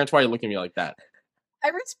grandparents. Why are you looking at me like that? I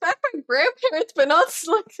respect my grandparents, but not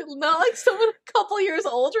like someone a couple years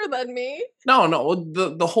older than me. No.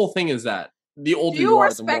 The whole thing is that the older Do you are,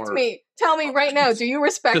 respect the more. me? Tell me right now. Do you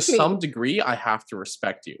respect To me? some degree, I have to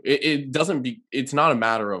respect you. It doesn't be. It's not a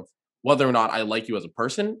matter of whether or not I like you as a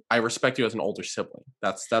person. I respect you as an older sibling.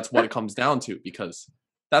 That's what it comes down to, because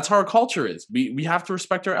that's how our culture is. We have to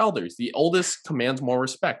respect our elders. The oldest commands more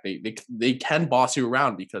respect. They can boss you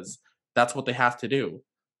around because that's what they have to do.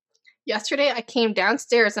 Yesterday, I came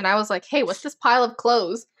downstairs and I was like, "Hey, what's this pile of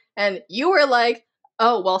clothes?" And you were like,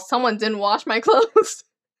 "Oh, well, someone didn't wash my clothes."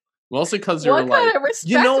 Mostly because you're What like, kind of respect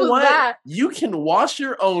you know was what? that? You can wash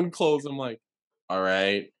your own clothes. I'm like, all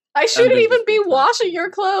right. I shouldn't then even just be because- washing your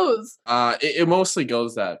clothes. It mostly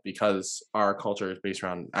goes that because our culture is based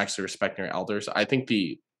around actually respecting our elders. I think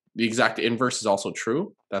the exact inverse is also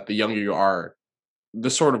true, that the younger you are, the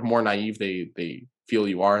sort of more naive they feel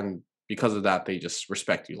you are, and because of that, they just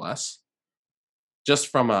respect you less. Just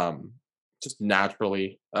from just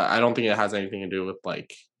naturally. I don't think it has anything to do with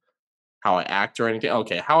like how I act or anything.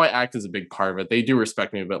 Okay, how I act is a big part of it. They do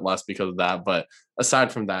respect me a bit less because of that, but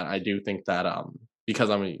aside from that, I do think that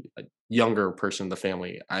because I'm a younger person in the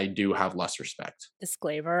family, I do have less respect.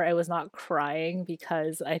 Disclaimer, I was not crying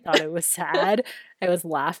because I thought it was sad. I was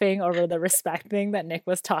laughing over the respect thing that Nick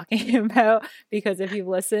was talking about, because if you've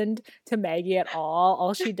listened to Maggie at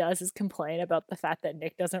all she does is complain about the fact that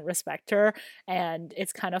Nick doesn't respect her, and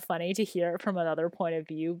it's kind of funny to hear it from another point of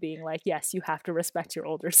view, being like, yes, you have to respect your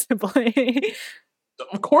older sibling.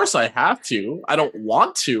 Of course I have to. I don't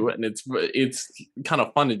want to, and it's kind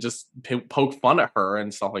of fun to just poke fun at her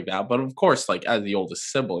and stuff like that. But of course, like as the older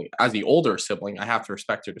sibling, I have to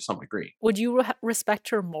respect her to some degree. Would you respect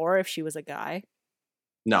her more if she was a guy?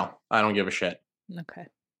 No, I don't give a shit. Okay.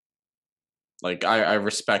 Like I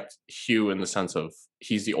respect Hugh in the sense of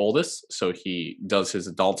he's the oldest, so he does his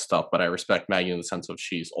adult stuff. But I respect Maggie in the sense of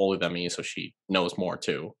she's older than me, so she knows more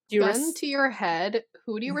too. Do you Gun to your head,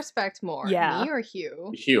 who do you respect more? Yeah. Me or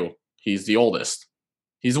Hugh? Hugh, he's the oldest.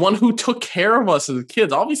 He's the one who took care of us as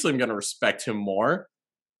kids. Obviously, I'm gonna respect him more.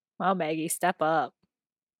 Well, Maggie, step up.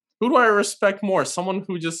 Who do I respect more? Someone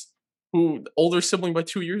who older sibling by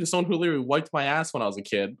 2 years, or someone who literally wiped my ass when I was a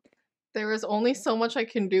kid. There is only so much I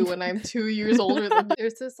can do when I'm 2 years older than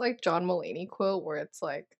There's this like John Mulaney quote where it's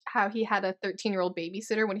like how he had a 13-year-old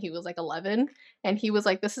babysitter when he was like 11, and he was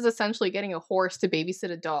like, this is essentially getting a horse to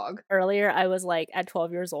babysit a dog. Earlier, I was like, at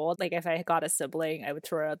 12 years old, like if I got a sibling, I would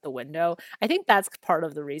throw it out the window. I think that's part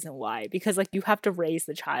of the reason why, because like you have to raise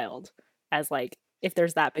the child as like, if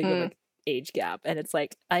there's that big of an age gap, and it's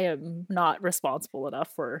like, I am not responsible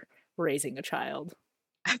enough for raising a child.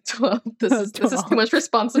 At 12, this is too much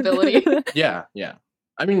responsibility. Yeah.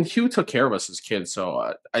 I mean, Hugh took care of us as kids,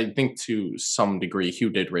 so I think to some degree,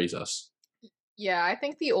 Hugh did raise us. Yeah, I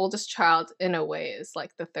think the oldest child in a way is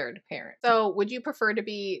like the third parent. So would you prefer to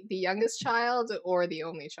be the youngest child or the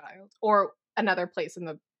only child? Or another place in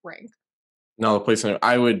the rank? No, the place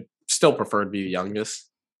I would still prefer to be the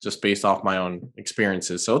youngest, just based off my own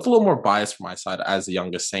experiences. So it's a little more biased from my side as the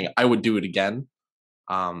youngest, saying I would do it again.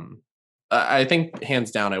 I think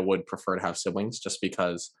hands down I would prefer to have siblings, just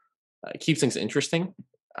because it keeps things interesting.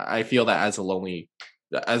 I feel that as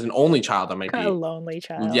an only child, I might be A lonely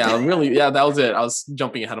child. Yeah, really. Yeah, that was it. I was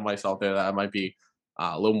jumping ahead of myself there. That I might be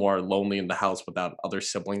a little more lonely in the house without other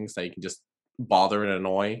siblings that you can just bother and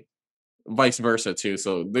annoy. vice versa too.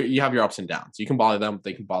 So you have your ups and downs. You can bother them,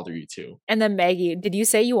 they can bother you too. And then Maggie, did you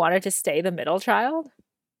say you wanted to stay the middle child?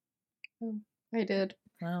 I did.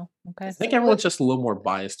 Oh, okay. I think everyone's just a little more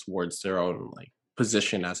biased towards their own like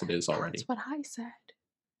position as it is already. That's what I said.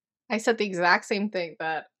 I said the exact same thing,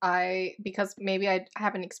 that because maybe I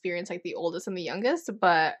haven't experienced like the oldest and the youngest,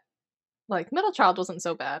 but like middle child wasn't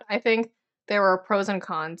so bad. I think there were pros and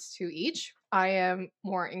cons to each. I am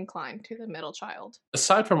more inclined to the middle child.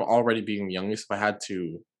 Aside from already being the youngest,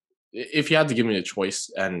 if you had to give me a choice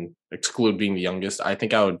and exclude being the youngest, I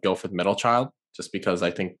think I would go for the middle child, just because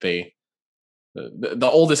I think the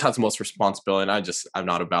oldest has the most responsibility, and I'm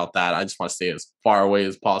not about that. I just want to stay as far away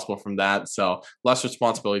as possible from that. So less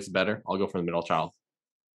responsibility is better. I'll go for the middle child.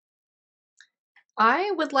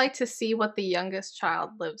 I would like to see what the youngest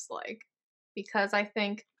child lives like, because I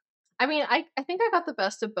think I think I got the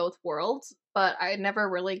best of both worlds, but I never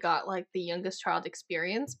really got like the youngest child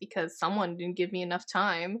experience because someone didn't give me enough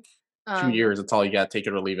time. 2 years, that's all you got. Take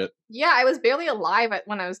it or leave it. Yeah, I was barely alive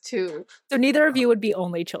when I was 2. So neither of you would be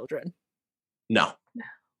only children? No.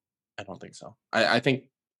 I don't think so. I think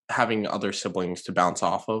having other siblings to bounce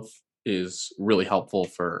off of is really helpful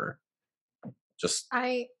for just...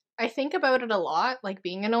 I think about it a lot, like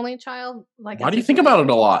being an only child. Like, why do you think about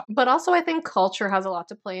it a lot? But also, I think culture has a lot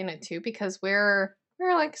to play in it too, because we're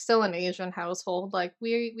like still an Asian household. Like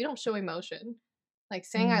we don't show emotion. Like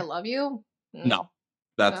saying I love you. No,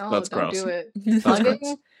 that's don't gross. Do it. That's Hugging.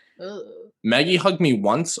 gross. Ugh. Maggie hugged me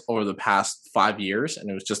once over the past 5 years,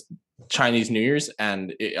 and it was just Chinese New Year's,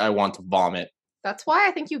 and I want to vomit. That's why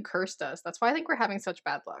I think you cursed us. That's why I think we're having such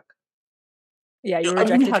bad luck. Yeah, you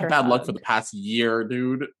rejected we've had bad luck for the past year,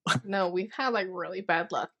 dude. No, we've had like really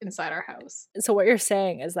bad luck inside our house. So what you're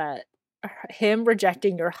saying is that him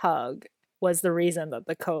rejecting your hug was the reason that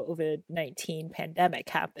the COVID-19 pandemic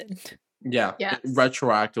happened. Yeah, yes. It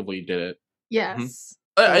retroactively did it. Yes. Mm-hmm.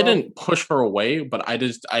 I didn't push her away, but I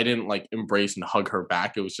didn't like embrace and hug her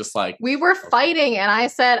back. It was just like we were fighting, and I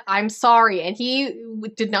said I'm sorry, and he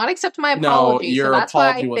did not accept my apology. No, your so that's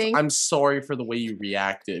apology why was I'm sorry for the way you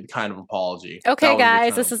reacted. Kind of apology. Okay,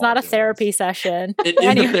 guys, this is not a therapy session. It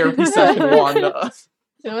is a therapy session, Wanda.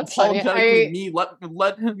 You know what's funny?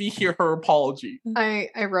 Let me hear her apology.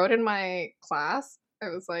 I wrote in my class. I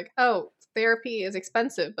was like, "Oh, therapy is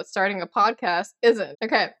expensive, but starting a podcast isn't."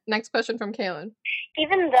 Okay, next question from Kaylin.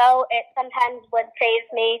 Even though it sometimes would save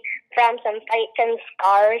me from some fights and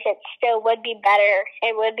scars, it still would be better.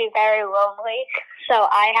 It would be very lonely. So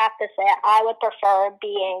I have to say I would prefer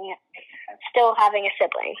still having a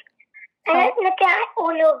sibling.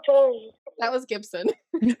 That was Gibson.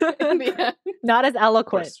 Not as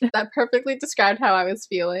eloquent. That perfectly described how I was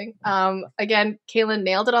feeling. Again, Kaylin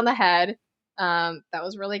nailed it on the head. That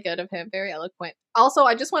was really good of him. Very eloquent. Also,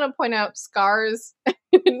 I just want to point out scars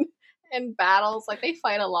and battles. Like, they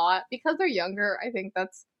fight a lot because they're younger. I think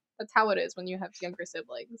that's how it is when you have younger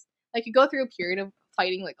siblings. Like, you go through a period of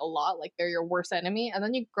fighting like a lot, like they're your worst enemy, and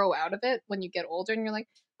then you grow out of it when you get older, and you're like,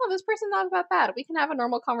 oh, this person's not that bad. We can have a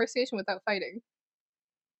normal conversation without fighting.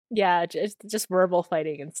 Yeah, it's just verbal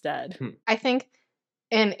fighting instead. I think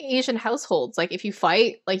in Asian households, like if you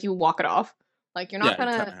fight, like you walk it off. Like you're not you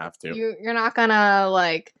kinda have to. You're not gonna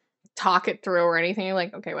like talk it through or anything. You're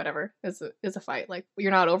like, okay, whatever. It's a fight. Like you're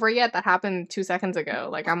not over it yet. That happened 2 seconds ago.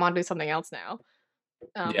 Like I'm on to something else now.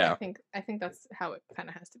 Yeah. I think that's how it kind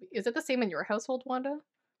of has to be. Is it the same in your household, Wanda?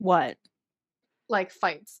 What? Like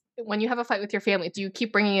fights. When you have a fight with your family, do you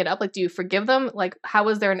keep bringing it up? Like, do you forgive them? Like, how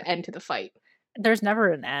is there an end to the fight? There's never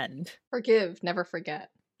an end. Forgive, never forget.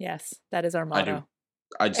 Yes, that is our motto.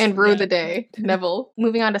 And rue the day, Neville.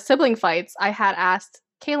 Moving on to sibling fights, I had asked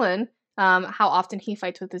Kaylin how often he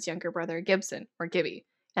fights with his younger brother, Gibson, or Gibby.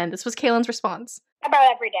 And this was Kaylin's response.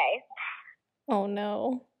 About every day. Oh,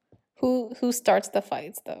 no. Who starts the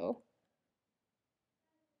fights, though?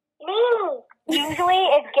 Me. Usually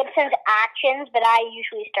it's Gibson's actions, but I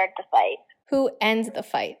usually start the fight. Who ends the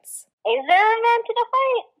fights? Is there an end to the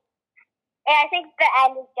fight? And I think the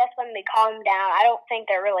end is just when we calm down. I don't think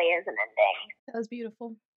there really is an ending. That was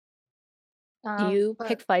beautiful. Do you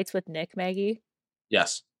pick fights with Nick, Maggie?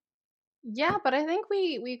 Yes. Yeah, but I think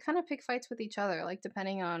we kind of pick fights with each other, like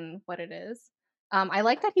depending on what it is. I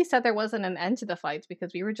like that he said there wasn't an end to the fights,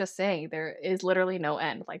 because we were just saying there is literally no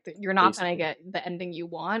end. Like you're not going to get the ending you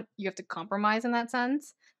want. You have to compromise in that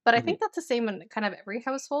sense. But I think that's the same in kind of every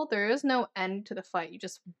household. There is no end to the fight. You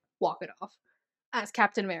just walk it off, as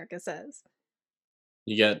Captain America says.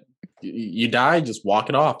 You die, just walk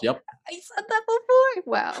it off. Yep. I said that before.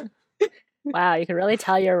 Wow. Wow, you can really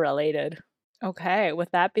tell you're related. Okay, with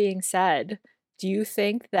that being said, do you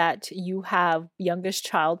think that you have youngest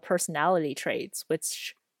child personality traits,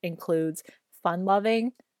 which includes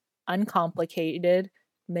fun-loving, uncomplicated,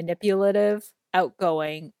 manipulative,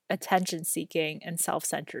 outgoing, attention-seeking, and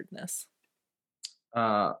self-centeredness.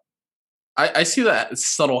 I see that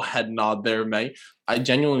subtle head nod there, May. I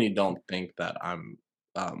genuinely don't think that I'm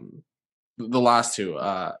the last two,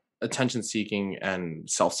 attention seeking and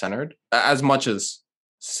self centered. As much as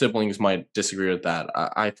siblings might disagree with that,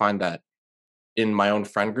 I find that in my own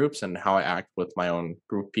friend groups and how I act with my own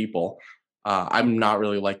group of people, I'm not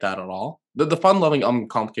really like that at all. The fun loving,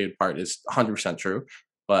 uncomplicated part is 100% true,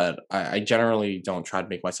 but I generally don't try to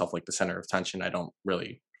make myself like the center of attention. I don't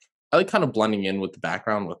really. I like kind of blending in with the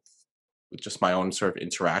background with just my own sort of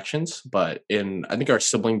interactions. But in I think our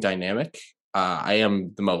sibling dynamic, I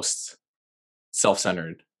am the most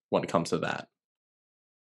self-centered when it comes to that.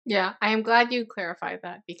 Yeah, I am glad you clarified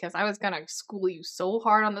that because I was gonna school you so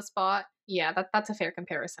hard on the spot. Yeah, that's a fair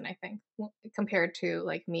comparison, I think. Compared to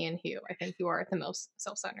like me and Hugh, I think you are the most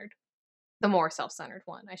self-centered. The more self-centered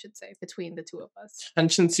one, I should say, between the two of us.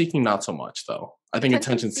 Attention seeking, not so much though. I think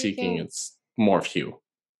attention seeking is more of Hugh.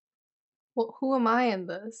 Well, who am I in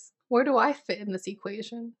this? Where do I fit in this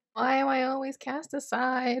equation? Why am I always cast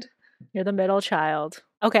aside? You're the middle child.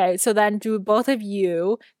 Okay, so then do both of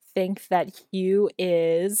you think that Hugh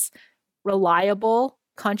is reliable,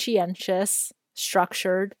 conscientious,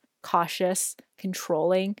 structured, cautious,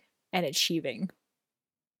 controlling, and achieving?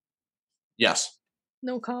 Yes.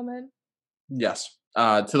 No comment. Yes.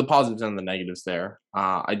 To the positives and the negatives there.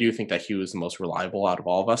 I do think that Hugh is the most reliable out of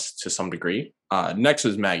all of us to some degree. Next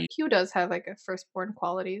is Maggie. Hugh does have like a firstborn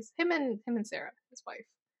qualities. Him and Sarah, his wife.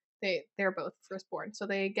 They're both firstborn, so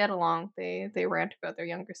they get along. They rant about their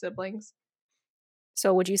younger siblings.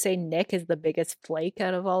 So would you say Nick is the biggest flake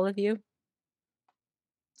out of all of you?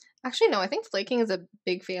 Actually, no, I think flaking is a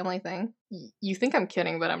big family thing. You think I'm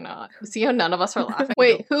kidding, but I'm not. See how none of us are laughing?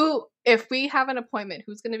 Wait, if we have an appointment,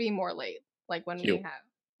 who's going to be more late? Like when Hugh. we have...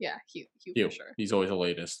 Yeah, Hugh Hugh. For sure. He's always the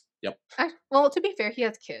latest. Yep. Well, to be fair, he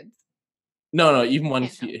has kids. No, even when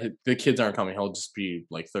the kids aren't coming, he'll just be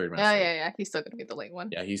like 30 minutes late. Yeah, he's still going to be the late one.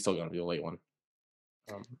 Yeah, he's still going to be the late one.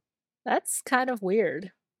 That's kind of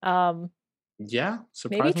weird. Yeah,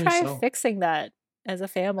 surprisingly maybe try so. fixing that as a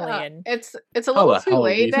family. And it's a little too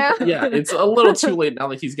late now. Yeah, it's a little too late now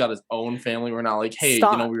that he's got his own family. We're not like, hey,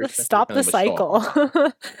 stop the cycle.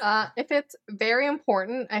 If it's very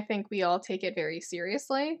important, I think we all take it very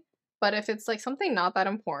seriously. But if it's like something not that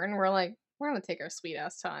important, we're gonna take our sweet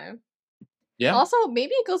ass time. Yeah. Also,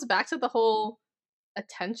 maybe it goes back to the whole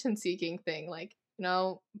attention seeking thing. Like,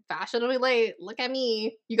 fashionably late. Look at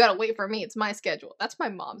me. You gotta wait for me. It's my schedule. That's my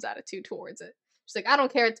mom's attitude towards it. She's like, I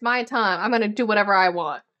don't care. It's my time. I'm gonna do whatever I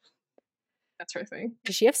want. That's her thing.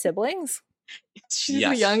 Does she have siblings? She's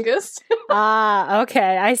the youngest.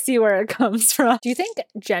 Okay. I see where it comes from. Do you think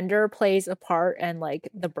gender plays a part in like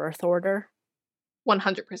the birth order?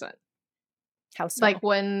 100%. How so? Like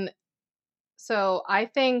so I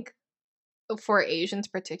think for Asians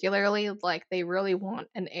particularly, like they really want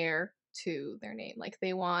an heir to their name. Like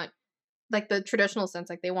they want, like the traditional sense,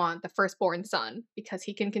 like they want the firstborn son because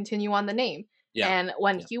he can continue on the name. Yeah. And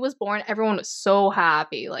when Hugh was born, everyone was so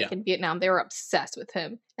happy. Like in Vietnam, they were obsessed with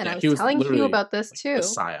him. And I was telling Hugh about this too. The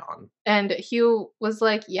scion. And Hugh was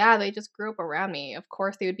like, yeah, they just grew up around me. Of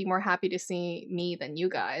course, they would be more happy to see me than you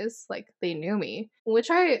guys. Like they knew me, which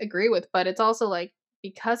I agree with. But it's also like,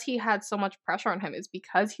 because he had so much pressure on him is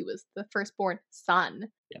because he was the firstborn son.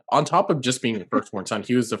 Yeah. On top of just being the firstborn son,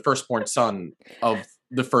 he was the firstborn son of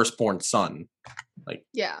the firstborn son. Like,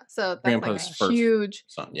 yeah, so that's like a huge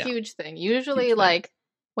thing. Usually, huge like thing.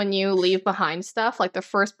 When you leave behind stuff, like the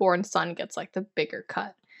firstborn son gets like the bigger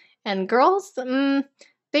cut, and girls,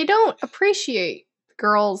 they don't appreciate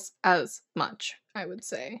girls as much. I would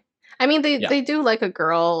say. I mean, they do like a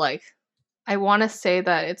girl. Like, I want to say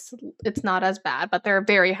that it's not as bad, but they're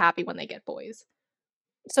very happy when they get boys.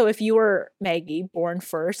 So, if you were Maggie, born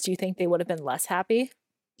first, do you think they would have been less happy?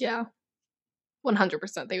 Yeah,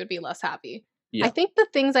 100%. They would be less happy. Yeah. I think the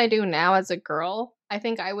things I do now as a girl, I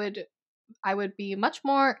think I would be much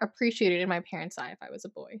more appreciated in my parents' eye if I was a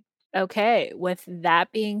boy. Okay, with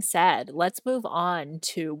that being said, let's move on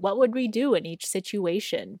to what would we do in each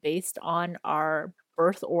situation based on our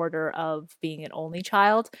birth order of being an only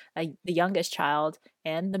child, the youngest child,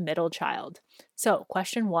 and the middle child. So,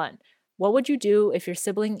 question 1. What would you do if your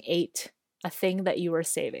sibling ate a thing that you were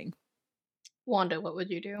saving? Wanda, what would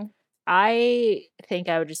you do? I think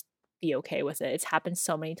I would just be okay with it. It's happened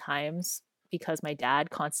so many times because my dad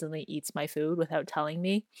constantly eats my food without telling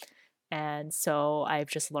me. And so I've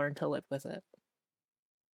just learned to live with it.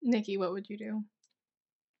 Nikki, what would you do?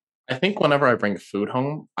 I think whenever I bring food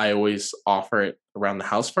home, I always offer it around the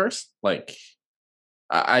house first. Like,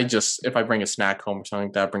 I just, if I bring a snack home or something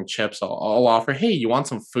like that, bring chips, I'll offer, hey, you want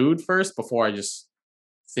some food first before I just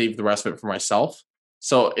save the rest of it for myself.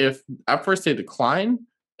 So if at first they decline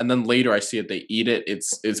and then later I see it, they eat it,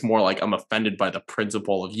 it's more like I'm offended by the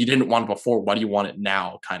principle of you didn't want it before, why do you want it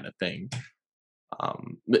now kind of thing.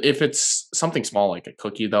 If it's something small like a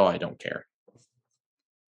cookie though, I don't care.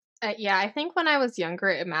 Yeah, I think when I was younger,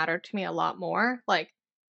 it mattered to me a lot more. Like,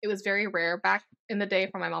 it was very rare back in the day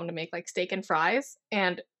for my mom to make like steak and fries.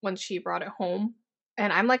 And when she brought it home,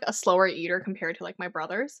 and I'm like a slower eater compared to like my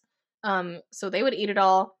brothers, so they would eat it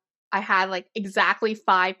all. I had like exactly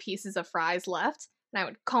 5 pieces of fries left, and I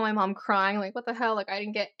would call my mom crying, like, "What the hell? Like, I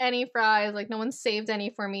didn't get any fries. Like, no one saved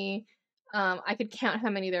any for me." I could count how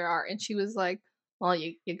many there are, and she was like, "Well,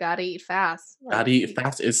 you gotta eat fast. Like, Gotta eat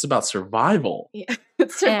fast. It's about survival. yeah,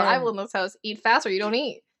 it's survival And- in this house. Eat fast or you don't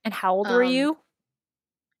eat." And how old were you?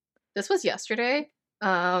 This was yesterday.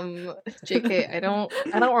 JK, I don't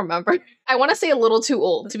remember. I want to say a little too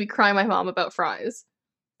old to be crying my mom about fries.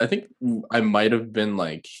 I think I might have been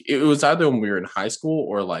like, it was either when we were in high school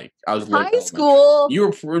or like I was late High elementary. school. You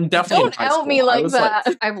were definitely in Don't high out school. me I like was that.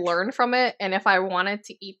 I've learned from it, and if I wanted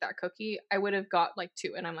to eat that cookie, I would have got like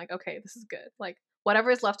 2, and I'm like, okay, this is good. Like, whatever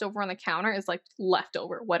is left over on the counter is like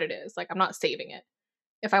leftover, what it is. Like, I'm not saving it.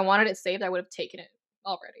 If I wanted it saved, I would have taken it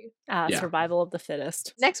already. Yeah. Survival of the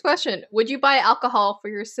fittest. Next question. Would you buy alcohol for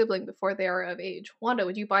your sibling before they are of age? Wanda,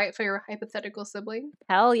 would you buy it for your hypothetical sibling?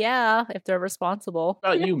 Hell yeah, if they're responsible.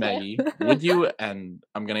 What about you, Maggie? Would you? And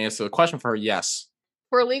I'm gonna answer the question for her. Yes.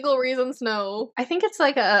 For legal reasons, no. I think it's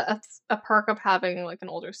like a perk of having like an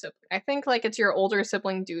older sibling. I think like it's your older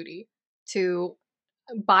sibling duty to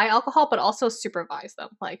buy alcohol, but also supervise them.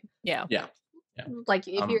 Like, Yeah. like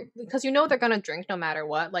if you're, because you know they're gonna drink no matter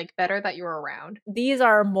what. Like, better that you're around. These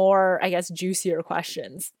are more, I guess, juicier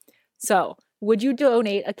questions. So, would you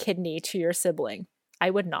donate a kidney to your sibling? I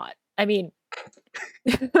would not. I mean,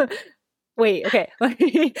 wait, okay. What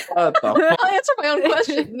the I'll answer my own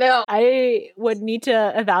question. No. I would need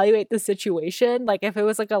to evaluate the situation. Like, if it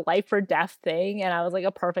was like a life or death thing and I was like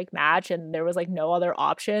a perfect match and there was like no other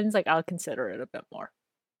options, like I'll consider it a bit more.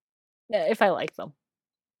 If I like them.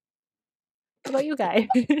 What about you guys?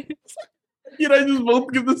 You know, I just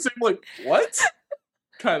both give the same like what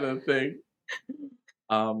kind of thing.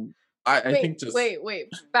 I think just wait,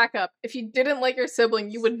 back up. If you didn't like your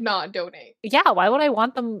sibling, you would not donate. Yeah, why would I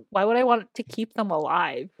want them? Why would I want to keep them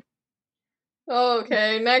alive?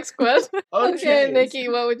 Okay, next question. Okay, Nikki,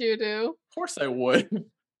 what would you do? Of course I would.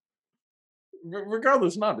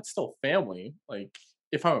 Regardless, not, it's still family. Like,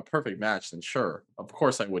 if I'm a perfect match, then sure, of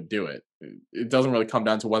course I would do it. It doesn't really come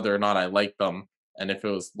down to whether or not I like them, and if it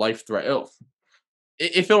was life threatening.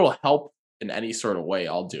 If it will help in any sort of way,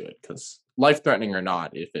 I'll do it. Because life threatening or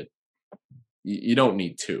not, if it, you don't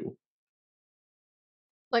need to.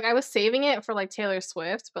 Like, I was saving it for like Taylor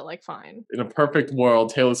Swift, but like, fine. In a perfect world,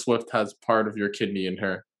 Taylor Swift has part of your kidney in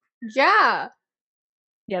her. Yeah.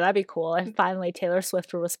 Yeah, that'd be cool. And finally, Taylor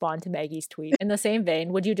Swift will respond to Maggie's tweet. In the same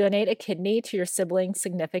vein, would you donate a kidney to your sibling's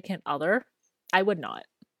significant other? I would not.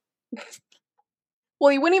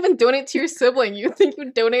 Well, you wouldn't even donate to your sibling. You think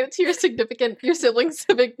you'd donate it to your sibling's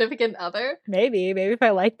significant other? Maybe if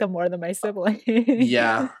I like them more than my sibling.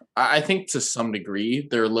 Yeah, I think to some degree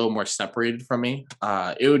they're a little more separated from me.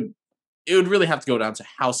 It would really have to go down to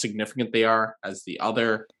how significant they are as the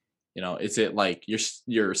other. You know, is it like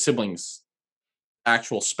your sibling's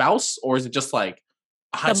actual spouse, or is it just like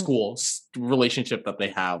a high school relationship that they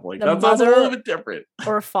have? Like, that's a little bit different.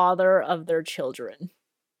 Or father of their children.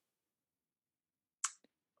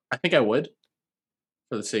 I think I would,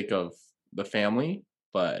 for the sake of the family,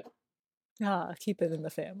 but Keep it in the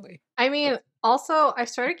family. I mean, also, I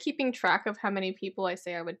started keeping track of how many people I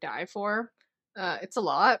say I would die for. It's a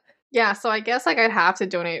lot. Yeah, so I guess like I'd have to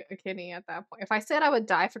donate a kidney at that point. If I said I would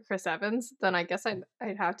die for Chris Evans, then I guess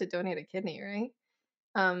I'd have to donate a kidney, right?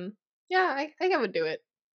 Yeah, I think I would do it.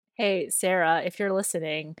 Hey, Sarah, if you're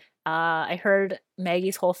listening, I heard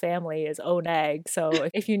Maggie's whole family is O-neg, so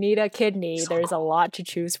if you need a kidney, there's a lot to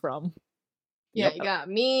choose from. Yeah, Yep. you got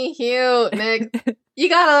me, Hugh, Nick. You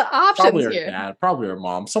got options probably her here. dad, probably her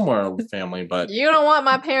mom, somewhere in the family. But You don't want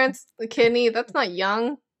my parents' kidney. That's not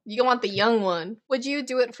young. You want the young one. Would you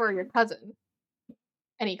do it for your cousin?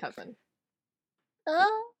 Any cousin?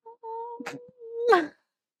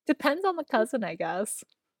 Depends on the cousin, I guess.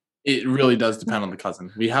 it really does depend on the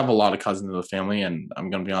cousin. We have a lot of cousins in the family, and I'm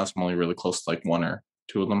gonna be honest, I'm only really close to like 1 or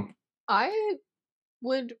 2 of them. I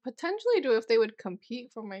would potentially do if they would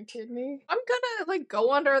compete for my kidney. I'm gonna like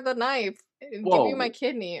go under the knife and give you my Whoa.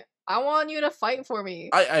 kidney. I want you to fight for me.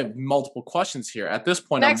 I have multiple questions here. At this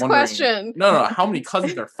point, Next I'm wondering. question. No, how many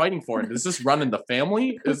cousins are fighting for it? Does this run in the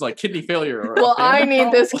family? Is like kidney failure? Well, I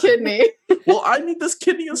need this kidney. Well, I need this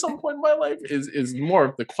kidney at some point in my life. Is more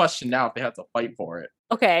of the question now if they have to fight for it.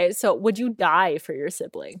 Okay, so would you die for your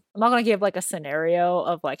sibling? I'm not gonna give like a scenario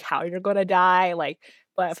of like how you're gonna die, like,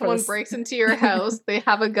 but Someone breaks into your house, they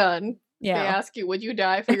have a gun. Yeah. They ask you, would you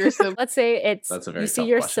die for your sibling? Let's say That's a very you see tough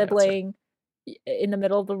your question to answer. sibling in the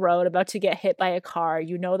middle of the road about to get hit by a car.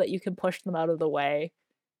 You know that you can push them out of the way.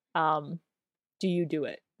 Do you do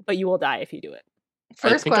it? But you will die if you do it.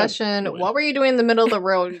 First think I'd question, do it. what were you doing in the middle of the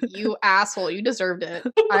road? You asshole, you deserved it.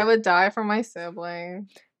 I would die for my sibling.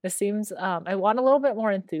 This seems I want a little bit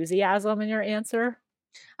more enthusiasm in your answer.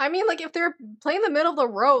 I mean, like, if they're playing in the middle of the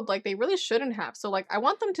road, like, they really shouldn't have. So, like, I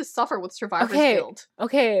want them to suffer with survivor's guilt.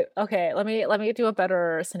 Okay. Let me do a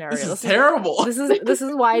better scenario. This is terrible. This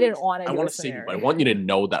is why I didn't want to. I want to save you, but I want you to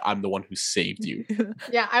know that I'm the one who saved you.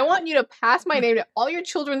 Yeah, I want you to pass my name. All your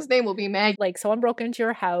children's name will be Maggie. Like, someone broke into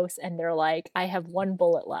your house and they're like, I have one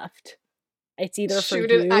bullet left. It's either Shoot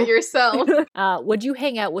for it you. at yourself. Would you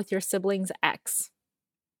hang out with your sibling's ex?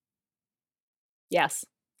 Yes,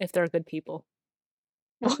 if they're good people.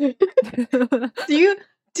 Do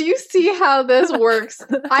you see how this works?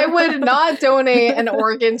 I would not donate an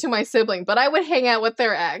organ to my sibling, but I would hang out with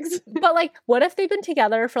their ex. But like, what if they've been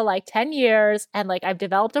together for like 10 years and like I've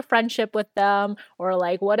developed a friendship with them? Or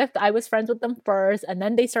like, what if I was friends with them first and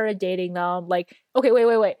then they started dating them? Like, okay,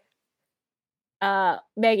 wait.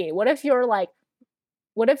 Maggie, what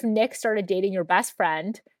if Nick started dating your best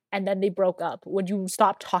friend and then they broke up? Would you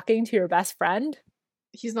stop talking to your best friend?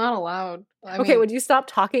 He's not allowed. I Okay, mean, would you stop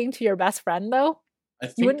talking to your best friend though? I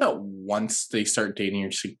think that once they start dating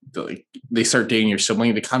your sibling,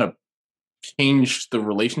 they kind of change the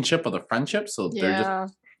relationship or the friendship. So they're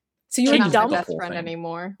just So you you're would not my dump best whole friend thing.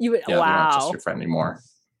 anymore. you would they're not just wow. your friend anymore.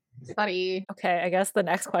 Buddy. Okay, I guess the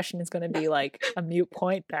next question is going to be like a mute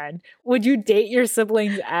point then. Would you date your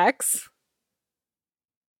sibling's ex?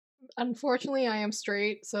 Unfortunately, I am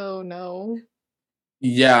straight, so no.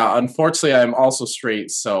 Yeah, unfortunately, I'm also straight,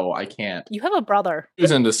 so I can't. You have a brother. Who's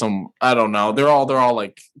into some? I don't know. They're all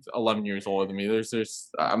like 11 years older than me.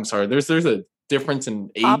 I'm sorry. There's a difference in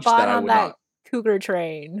age Hop on that I on would that not. cougar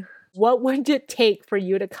train. What would it take for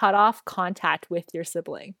you to cut off contact with your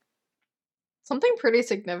sibling? Something pretty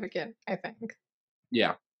significant, I think.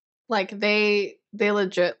 Yeah. Like they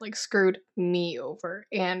legit like screwed me over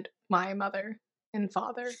and my mother and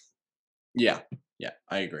father. Yeah,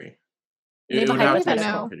 I agree. Name It a would have to be hypothetical.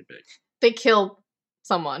 something pretty big. They killed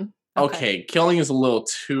someone. Okay, killing is a little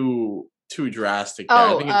too drastic. There.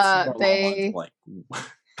 Oh, I think it's more along the lines of, like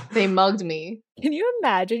They mugged me. Can you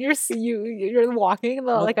imagine you're walking in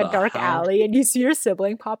What like a the dark hell? alley and you see your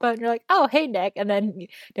sibling pop out and you're like, oh hey Nick, and then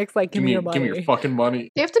Nick's like, give me your money. give me your fucking money.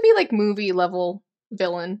 They have to be like movie level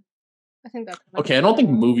villain. I think that's Okay, I don't think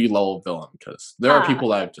movie level villain because there are Ah. people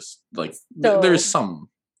that just like So, there's some.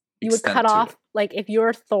 You would extent cut to off it. like if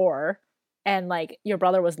you're Thor and like your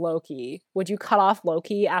brother was Loki, would you cut off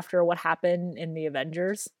Loki after what happened in the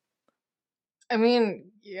Avengers? I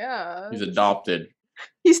mean, yeah. He's adopted.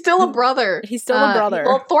 He's still a brother. He's still a brother.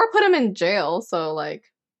 Well, Thor put him in jail, so like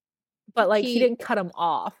But like he he- didn't cut him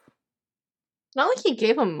off. not like he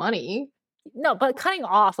gave him money. No, but cutting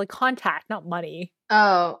off, like contact, not money.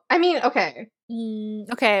 Oh, I mean, okay.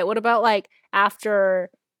 Okay, what about like after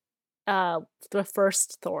the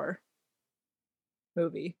first Thor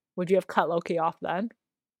movie? Would you have cut Loki off then?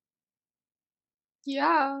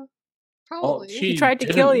 Yeah. Well, Probably. she tried to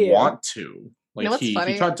didn't kill you. Want to? Like what's he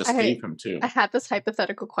funny? tried to I- save him too. I had this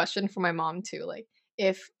hypothetical question for my mom too. Like,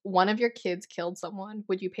 if one of your kids killed someone,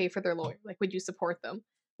 would you pay for their lawyer? Like, would you support them?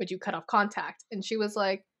 Would you cut off contact? And she was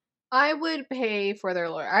like, I would pay for their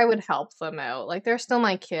lawyer. I would help them out. Like, they're still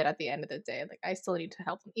my kid at the end of the day. Like, I still need to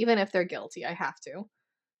help them. Even if they're guilty, I have to.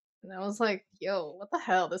 And I was like, yo, what the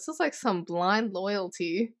hell? This is like some blind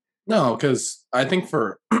loyalty. No, because I think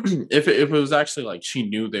for if it was actually like she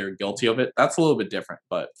knew they were guilty of it, that's a little bit different.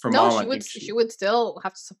 But for No, mom, I she would think she would still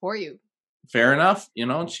have to support you. fair enough. You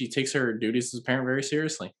know, she takes her duties as a parent very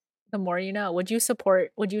seriously. The more you know. Would you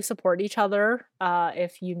support each other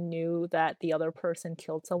if you knew that the other person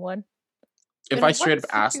killed someone? If In I straight up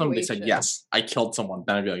what asked them, they said situation? yes, I killed someone.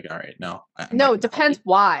 Then I'd be like, all right, no. I'm not No, gonna it depends help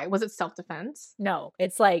why. Was it self-defense? No,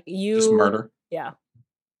 it's like you. Just murder. Yeah,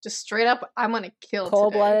 Just straight up, I'm gonna kill today.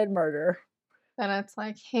 cold-blooded murder. Then it's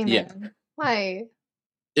like, hey Yeah. man, why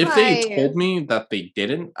If they Why? told me that they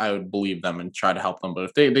didn't, I would believe them and try to help them. But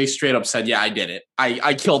if they straight up said, "Yeah, I did it.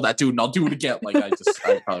 I killed that dude and I'll do it again," like I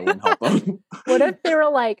probably wouldn't help them. What if they were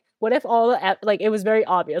like, what if all the like it was very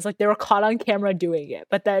obvious, like they were caught on camera doing it,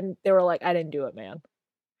 but then they were like, I didn't do it, man.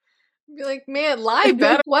 Be like, man, lie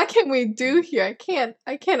better. What can we do here? I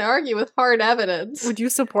can't argue with hard evidence. Would you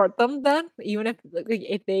support them then, even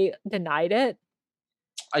if they denied it?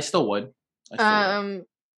 I still would.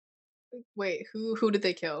 Wait, who did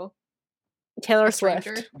they kill? Taylor A Swift.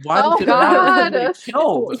 stranger? Why Oh, does it matter who they God.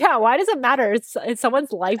 killed? Yeah, why does it matter? It's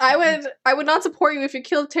someone's life. I would not support you if you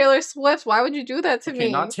killed Taylor Swift. Why would you do that to Okay,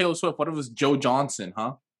 me? not Taylor Swift. What if it was Joe Johnson,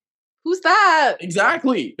 huh? Who's that?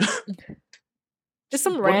 Exactly. Just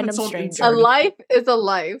some What if random it's someone stranger. A insane? life is a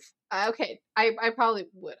life. Okay, I probably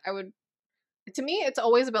would. I would. To me, it's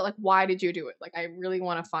always about like, why did you do it? Like, I really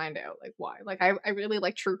want to find out like why. Like, I really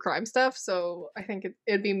like true crime stuff, so I think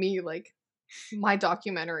it'd be me, like my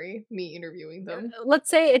documentary, me interviewing them. Let's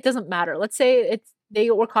say it doesn't matter. Let's say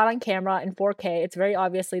they were caught on camera in 4K. It's very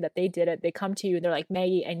obviously that they did it. They come to you and they're like,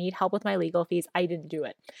 Maggie, I need help with my legal fees. I didn't do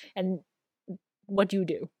it. And what do you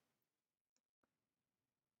do?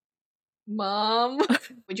 Mom,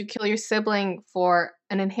 would you kill your sibling for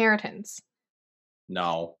an inheritance?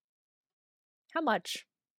 No. How much?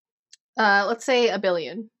 Let's say $1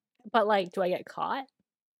 billion. But like, do I get caught?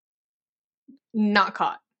 Not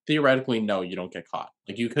caught. Theoretically, no, you don't get caught.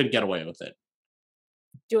 Like you could get away with it.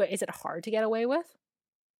 Is it hard to get away with?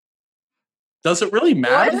 Does it really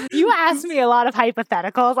matter? You asked me a lot of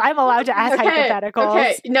hypotheticals. I'm allowed to ask hypotheticals.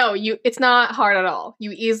 Okay, no, it's not hard at all.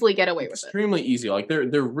 You easily get away with it. Extremely easy. Like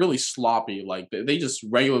they're really sloppy. Like they just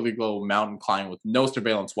regularly go mountain climbing with no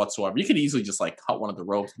surveillance whatsoever. You could easily just like cut one of the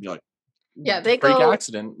ropes and be like, yeah, they freak go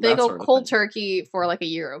accident. They that go sort of cold thing. turkey for like a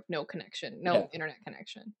year of no connection, no Yeah. internet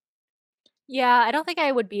connection. Yeah, I don't think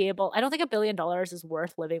I would be able. I don't think $1 billion is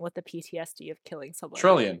worth living with the PTSD of killing someone.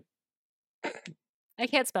 Trillion. I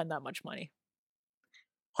can't spend that much money.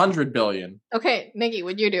 100 billion. Okay, Nikki,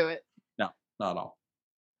 would you do it? No, not at all.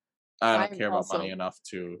 I don't I'm care about also- money enough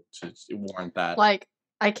to warrant that. Like,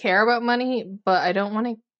 I care about money, but I don't want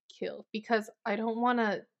to kill because I don't want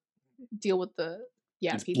to deal with the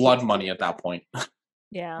it's PTSD blood money of at that point.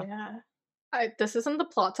 Yeah. Yeah. This isn't the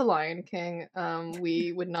plot to Lion King.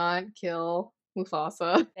 We would not kill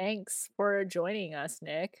Mufasa. Thanks for joining us,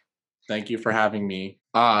 Nick. Thank you for having me.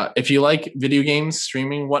 If you like video games,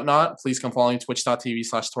 streaming, whatnot, please come follow me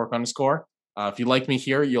twitch.tv/torque_. If you like me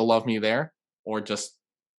here, you'll love me there. Or just,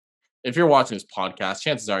 if you're watching this podcast,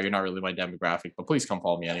 chances are you're not really my demographic, but please come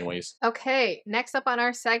follow me anyways. Okay, next up on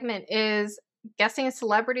our segment is guessing a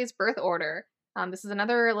celebrity's birth order. This is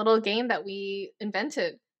another little game that we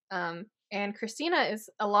invented. And Christina is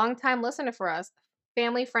a longtime listener for us,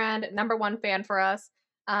 family friend, #1 fan for us.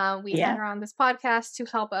 We had her on this podcast to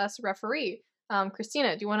help us referee.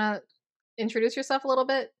 Christina, do you want to introduce yourself a little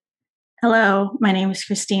bit? Hello, my name is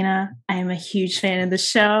Christina. I am a huge fan of the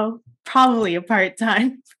show. Probably a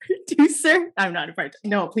part-time producer. I'm not a part-time.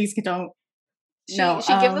 No, please don't. She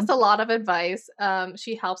gives us a lot of advice.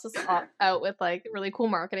 She helps us out with like really cool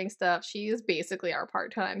marketing stuff. She's basically our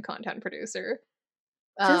part-time content producer.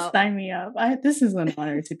 Just sign me up. This is an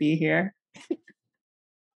honor to be here.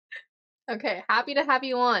 Okay, happy to have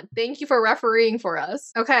you on. Thank you for refereeing for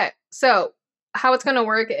us. Okay, so how it's going to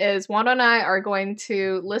work is Wanda and I are going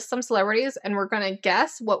to list some celebrities and we're going to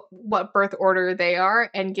guess what birth order they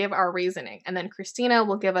are and give our reasoning. And then Christina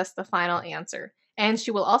will give us the final answer. And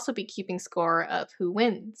she will also be keeping score of who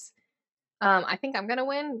wins. I think I'm going to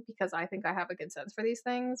win because I think I have a good sense for these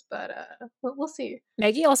things, but we'll see.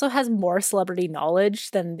 Maggie also has more celebrity knowledge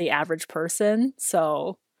than the average person,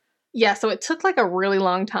 so... Yeah, so it took like a really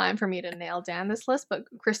long time for me to nail down this list, but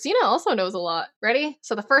Christina also knows a lot. Ready?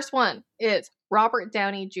 So the first one is Robert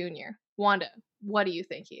Downey Jr. Wanda, what do you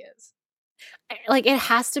think he is? Like, it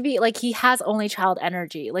has to be, like, he has only child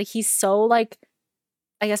energy. Like, he's so, like,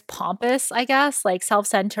 I guess, pompous, I guess, like,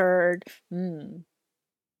 self-centered.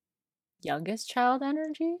 Youngest child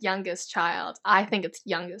energy? Youngest child. I think it's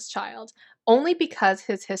youngest child. Only because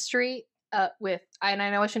his history with, and I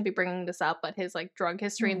know I shouldn't be bringing this up, but his, like, drug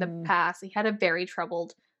history in the past, he had a very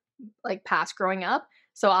troubled, like, past growing up.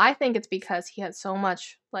 So I think it's because he had so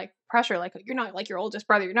much, like, pressure. Like, you're not like your oldest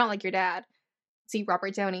brother. You're not like your dad. See,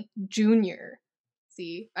 Robert Downey Jr.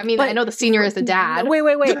 See? I mean, I know the senior is the dad.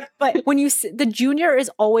 Wait. But when the junior is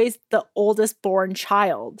always the oldest born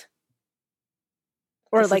child.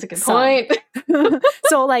 Or, this like, is a good point.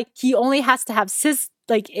 So, like, he only has to have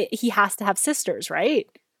he has to have sisters, right?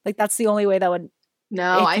 Like, that's the only way that would...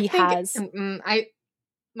 No, if I he think has...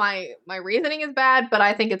 my reasoning is bad, but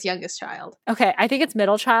I think it's youngest child. Okay, I think it's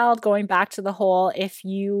middle child. Going back to the whole, if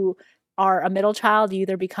you are a middle child, you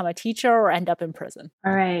either become a teacher or end up in prison.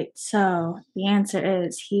 All right, so the answer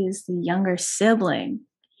is he is the younger sibling.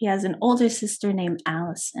 He has an older sister named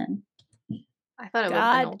Allison. I thought it would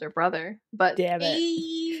have been older brother, but damn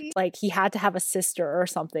it. Like, he had to have a sister or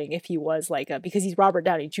something if he was like because he's Robert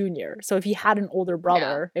Downey Jr. So if he had an older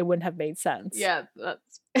brother, it wouldn't have made sense. Yeah,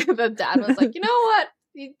 the dad was like, you know what?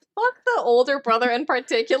 Fuck the older brother in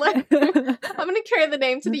particular. I'm going to carry the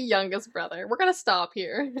name to the youngest brother. We're going to stop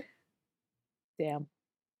here. Damn.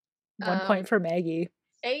 1 point for Maggie.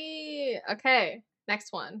 Hey, okay.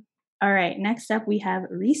 Next one. All right, next up we have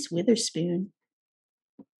Reese Witherspoon.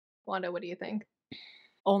 Wanda, what do you think?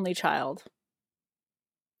 Only child.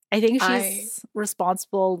 I think she's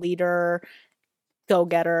responsible, leader,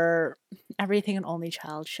 go-getter, everything an only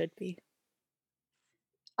child should be.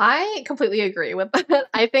 I completely agree with that.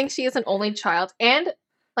 I think she is an only child, and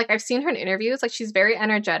like I've seen her in interviews, like she's very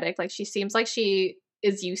energetic. Like she seems like she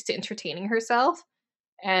is used to entertaining herself,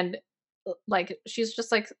 and like she's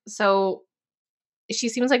just like so. She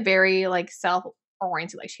seems like very like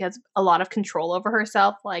self-oriented. Like she has a lot of control over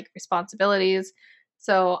herself, like responsibilities.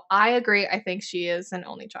 So I agree. I think she is an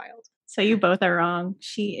only child. So you both are wrong.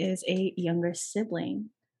 She is a younger sibling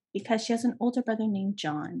because she has an older brother named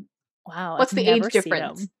John. Wow. What's the age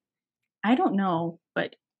difference? I don't know,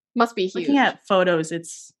 but must be huge. Looking at photos,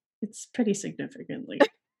 it's pretty significantly.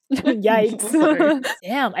 Yikes.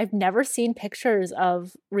 Damn, I've never seen pictures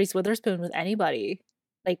of Reese Witherspoon with anybody,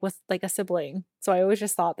 like with like a sibling. So I always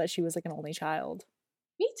just thought that she was like an only child.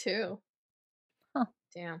 Me too. Huh.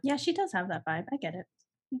 Damn. Yeah, she does have that vibe. I get it.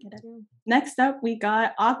 Next up, we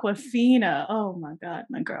got Awkwafina. Oh my god,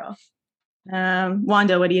 my girl.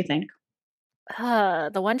 Wanda, what do you think?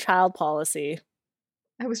 The one child policy.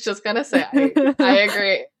 I was just gonna say, I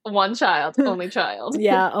agree. One child, only child.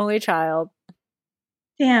 Yeah, only child.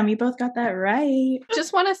 Damn, you both got that right.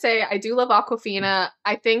 Just want to say, I do love Awkwafina.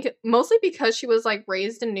 I think mostly because she was like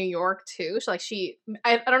raised in New York too.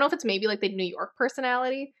 I don't know if it's maybe like the New York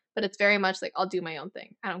personality, but it's very much like I'll do my own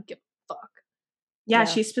thing. I don't give a fuck. Yeah,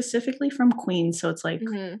 she's specifically from Queens, so it's like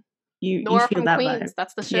you Nora feel from that Queens. vibe.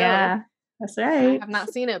 That's the show. Yeah, that's right. I have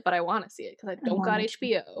not seen it, but I want to see it because I don't got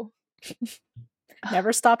HBO.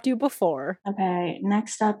 Never stopped you before. Okay,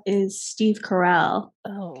 next up is Steve Carell.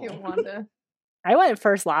 Oh, okay, Wanda. I went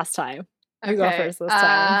first last time. You go first this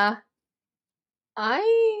time.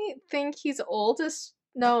 I think he's oldest.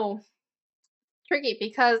 No, tricky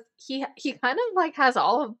because he kind of like has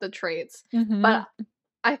all of the traits, but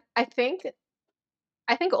I think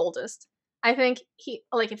oldest. I think he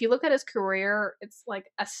like if you look at his career, it's like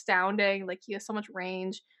astounding. Like he has so much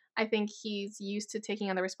range. I think he's used to taking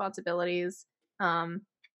on the responsibilities, and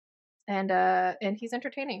he's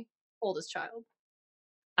entertaining. Oldest child.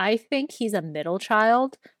 I think he's a middle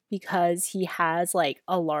child because he has like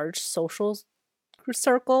a large social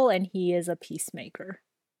circle and he is a peacemaker.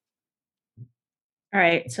 All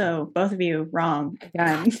right, so both of you wrong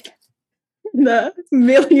again. The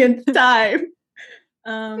millionth time.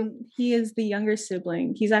 He is the younger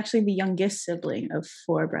sibling. He's actually the youngest sibling of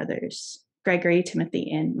 4 brothers: Gregory, Timothy,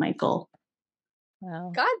 and Michael.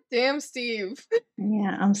 Wow. God damn, Steve.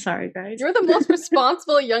 Yeah, I'm sorry, guys. You're the most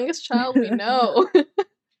responsible youngest child we know.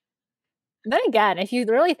 Then again, if you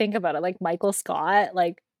really think about it, like Michael Scott,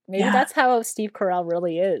 like maybe that's how Steve Carell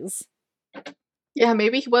really is. Yeah,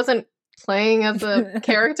 maybe he wasn't playing as a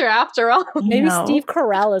character after all. Maybe Steve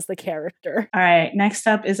Carell is the character. All right, next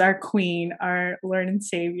up is our queen, our Lord and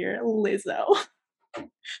Savior, Lizzo.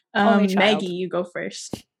 Maggie, you go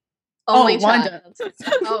first. Only child.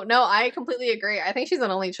 Oh, no, I completely agree. I think she's an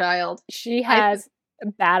only child. She has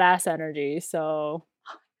badass energy, so...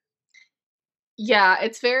 Yeah,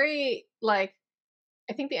 it's very, like,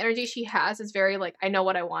 I think the energy she has is very, like, I know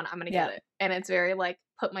what I want, I'm gonna get it. And it's very, like,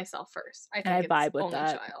 put myself first. I think it's vibe with only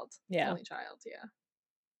that. child. Yeah. Only child, yeah.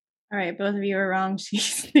 All right, both of you are wrong.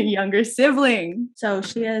 She's the younger sibling. So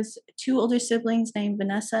she has 2 older siblings named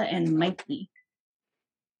Vanessa and Mikey.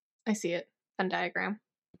 I see it. Venn diagram.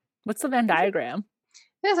 What's the Venn diagram?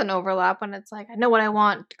 There's an overlap when it's like, I know what I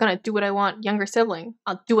want, gonna do what I want. Younger sibling,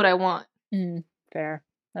 I'll do what I want. Fair.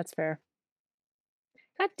 That's fair.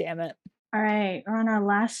 God damn it. All right, we're on our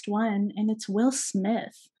last one, and it's Will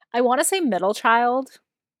Smith. I want to say middle child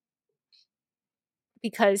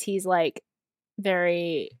because he's like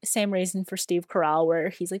very same reason for Steve Carell, where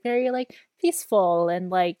he's like very like peaceful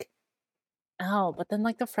and like but then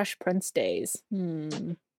like the Fresh Prince days.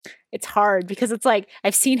 It's hard because it's like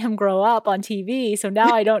I've seen him grow up on TV, so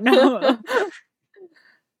now I don't know.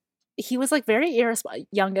 He was like very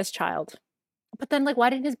youngest child. But then, like, why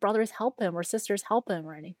didn't his brothers help him or sisters help him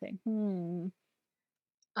or anything?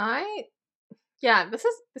 Yeah,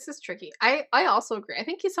 this is tricky. I also agree. I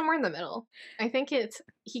think he's somewhere in the middle. I think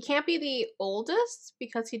he can't be the oldest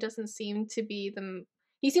because he doesn't seem to be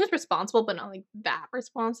he seems responsible, but not like that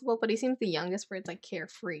responsible, but he seems the youngest where it's like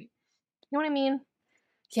carefree. You know what I mean?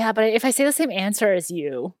 Yeah, but if I say the same answer as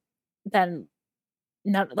you, then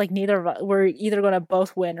not like neither of us, we're either going to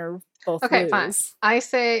both win or both Okay, lose. fine. I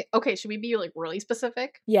say, okay, should we be like really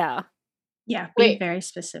specific? Yeah. Yeah, be Wait. very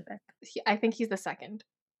specific. I think he's the second.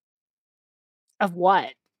 Of what?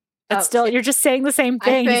 That's Oh, still, you're just saying the same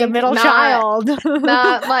thing. He's a think middle not- child.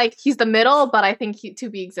 Not like he's the middle, but I think to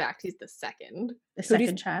be exact, he's the second. The Who do you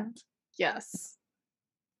second child. Yes.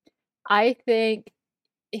 I think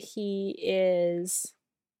he is.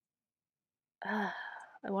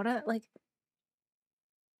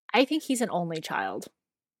 I think he's an only child.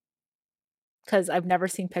 Because I've never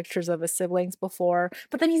seen pictures of his siblings before.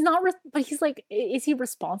 But then he's not, but he's like, is he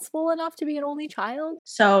responsible enough to be an only child?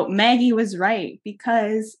 So Maggie was right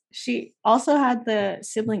because she also had the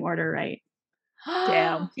sibling order right.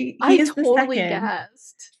 Damn. He I is the totally second.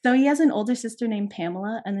 guessed. So he has an older sister named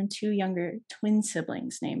Pamela and then 2 younger twin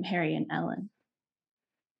siblings named Harry and Ellen.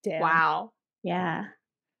 Damn. Wow. Yeah.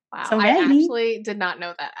 Wow. So I Maggie- actually did not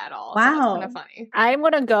know that at all. So Wow. that's kind of funny. I'm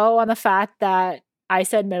going to go on the fact that I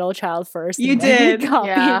said middle child first. You and Maggie did. copied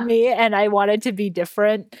Yeah. me, and I wanted to be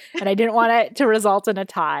different, and I didn't want it to result in a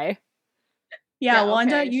tie. Yeah, Yeah,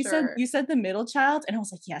 Wanda, okay, you sure. said the middle child, and I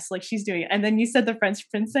was like, yes, like she's doing it. And then you said the French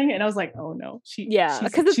Prince thing, and I was like, oh no, Yeah,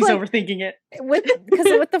 'cause it's she's like- overthinking it. Because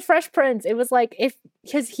with the Fresh Prince, it was like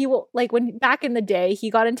because he will like when back in the day he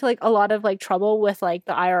got into like a lot of like trouble with like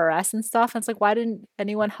the IRS and stuff. And it's like, why didn't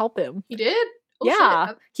anyone help him? He did? Oh, Yeah,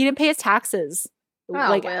 shit. he didn't pay his taxes. Oh,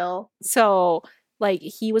 like well. so. Like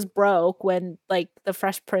he was broke when like the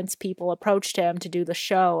Fresh Prince people approached him to do the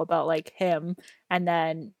show about like him, and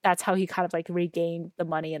then that's how he kind of like regained the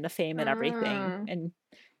money and the fame and everything, and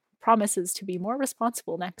promises to be more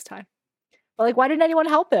responsible next time. But like, why didn't anyone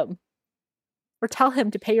help him or tell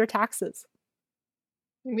him to pay your taxes?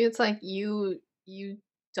 Maybe it's like you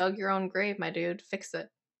dug your own grave, my dude. Fix it.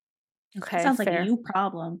 Okay, Sounds like fair. a you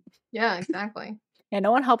problem. Yeah, exactly. Yeah,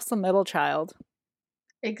 no one helps the middle child.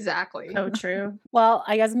 Exactly. So true. Well,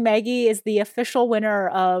 I guess Maggie is the official winner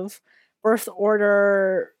of birth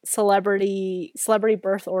order celebrity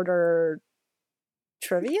birth order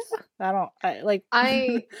trivia.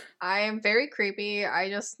 I am very creepy. I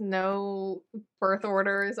just know birth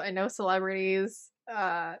orders. I know celebrities.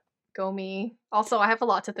 Go me. Also, I have a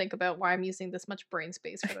lot to think about why I'm using this much brain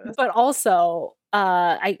space for this. But also,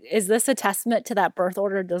 is this a testament to that birth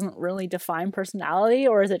order doesn't really define personality,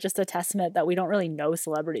 or is it just a testament that we don't really know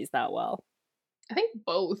celebrities that well? I think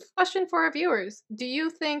both. Question for our viewers. Do you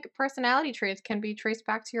think personality traits can be traced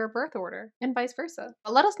back to your birth order and vice versa?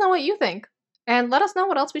 Let us know what you think. And let us know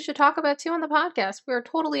what else we should talk about too on the podcast. We're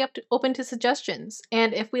totally open to suggestions.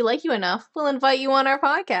 And if we like you enough, we'll invite you on our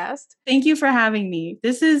podcast. Thank you for having me.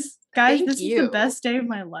 This is Thank is you. the best day of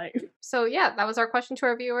my life. So yeah, that was our question to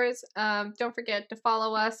our viewers. Don't forget to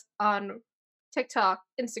follow us on TikTok,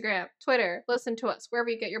 Instagram, Twitter. Listen to us wherever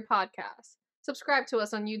you get your podcasts. Subscribe to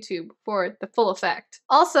us on YouTube for the full effect.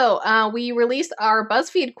 Also, we released our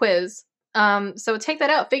BuzzFeed quiz. So take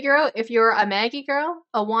that out. Figure out if you're a Maggie girl,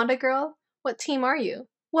 a Wanda girl. What team are you?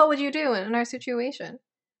 What would you do in our situation?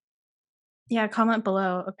 Yeah, comment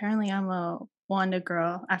below. Apparently I'm a Wanda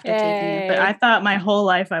girl after taking it, but Yay. I thought my whole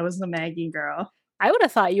life I was the Maggie girl. I would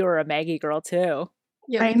have thought you were a Maggie girl too.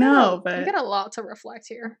 Yeah, I you got know, you but- got a lot to reflect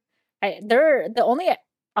here. The only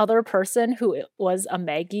other person who was a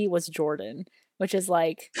Maggie was Jordan, which is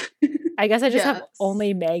like, I guess I just have Yes.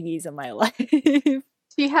 only Maggies in my life.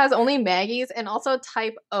 She has only Maggies and also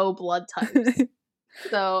type O blood types.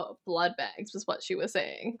 So blood bags was what she was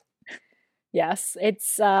saying. Yes,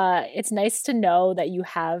 it's nice to know that you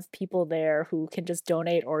have people there who can just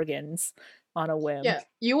donate organs on a whim. Yeah,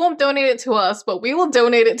 you won't donate it to us, but we will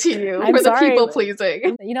donate it to you I'm for the sorry, people but-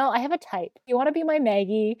 pleasing. You know, I have a type. You want to be my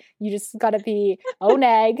Maggie, you just got to be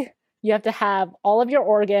Oneg. You have to have all of your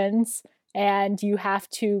organs, and you have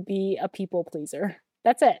to be a people pleaser.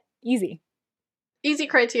 That's it. Easy. Easy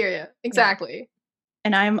criteria. Exactly.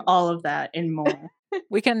 And I'm all of that and more.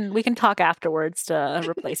 We can talk afterwards to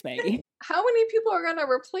replace Maggie. How many people are gonna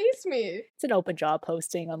replace me? It's an open job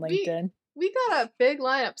posting on LinkedIn. We got a big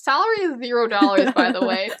lineup. Salary is $0, by the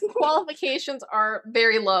way. Qualifications are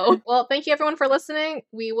very low. Well, thank you everyone for listening.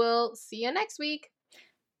 We will see you next week.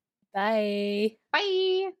 Bye.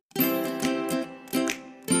 Bye.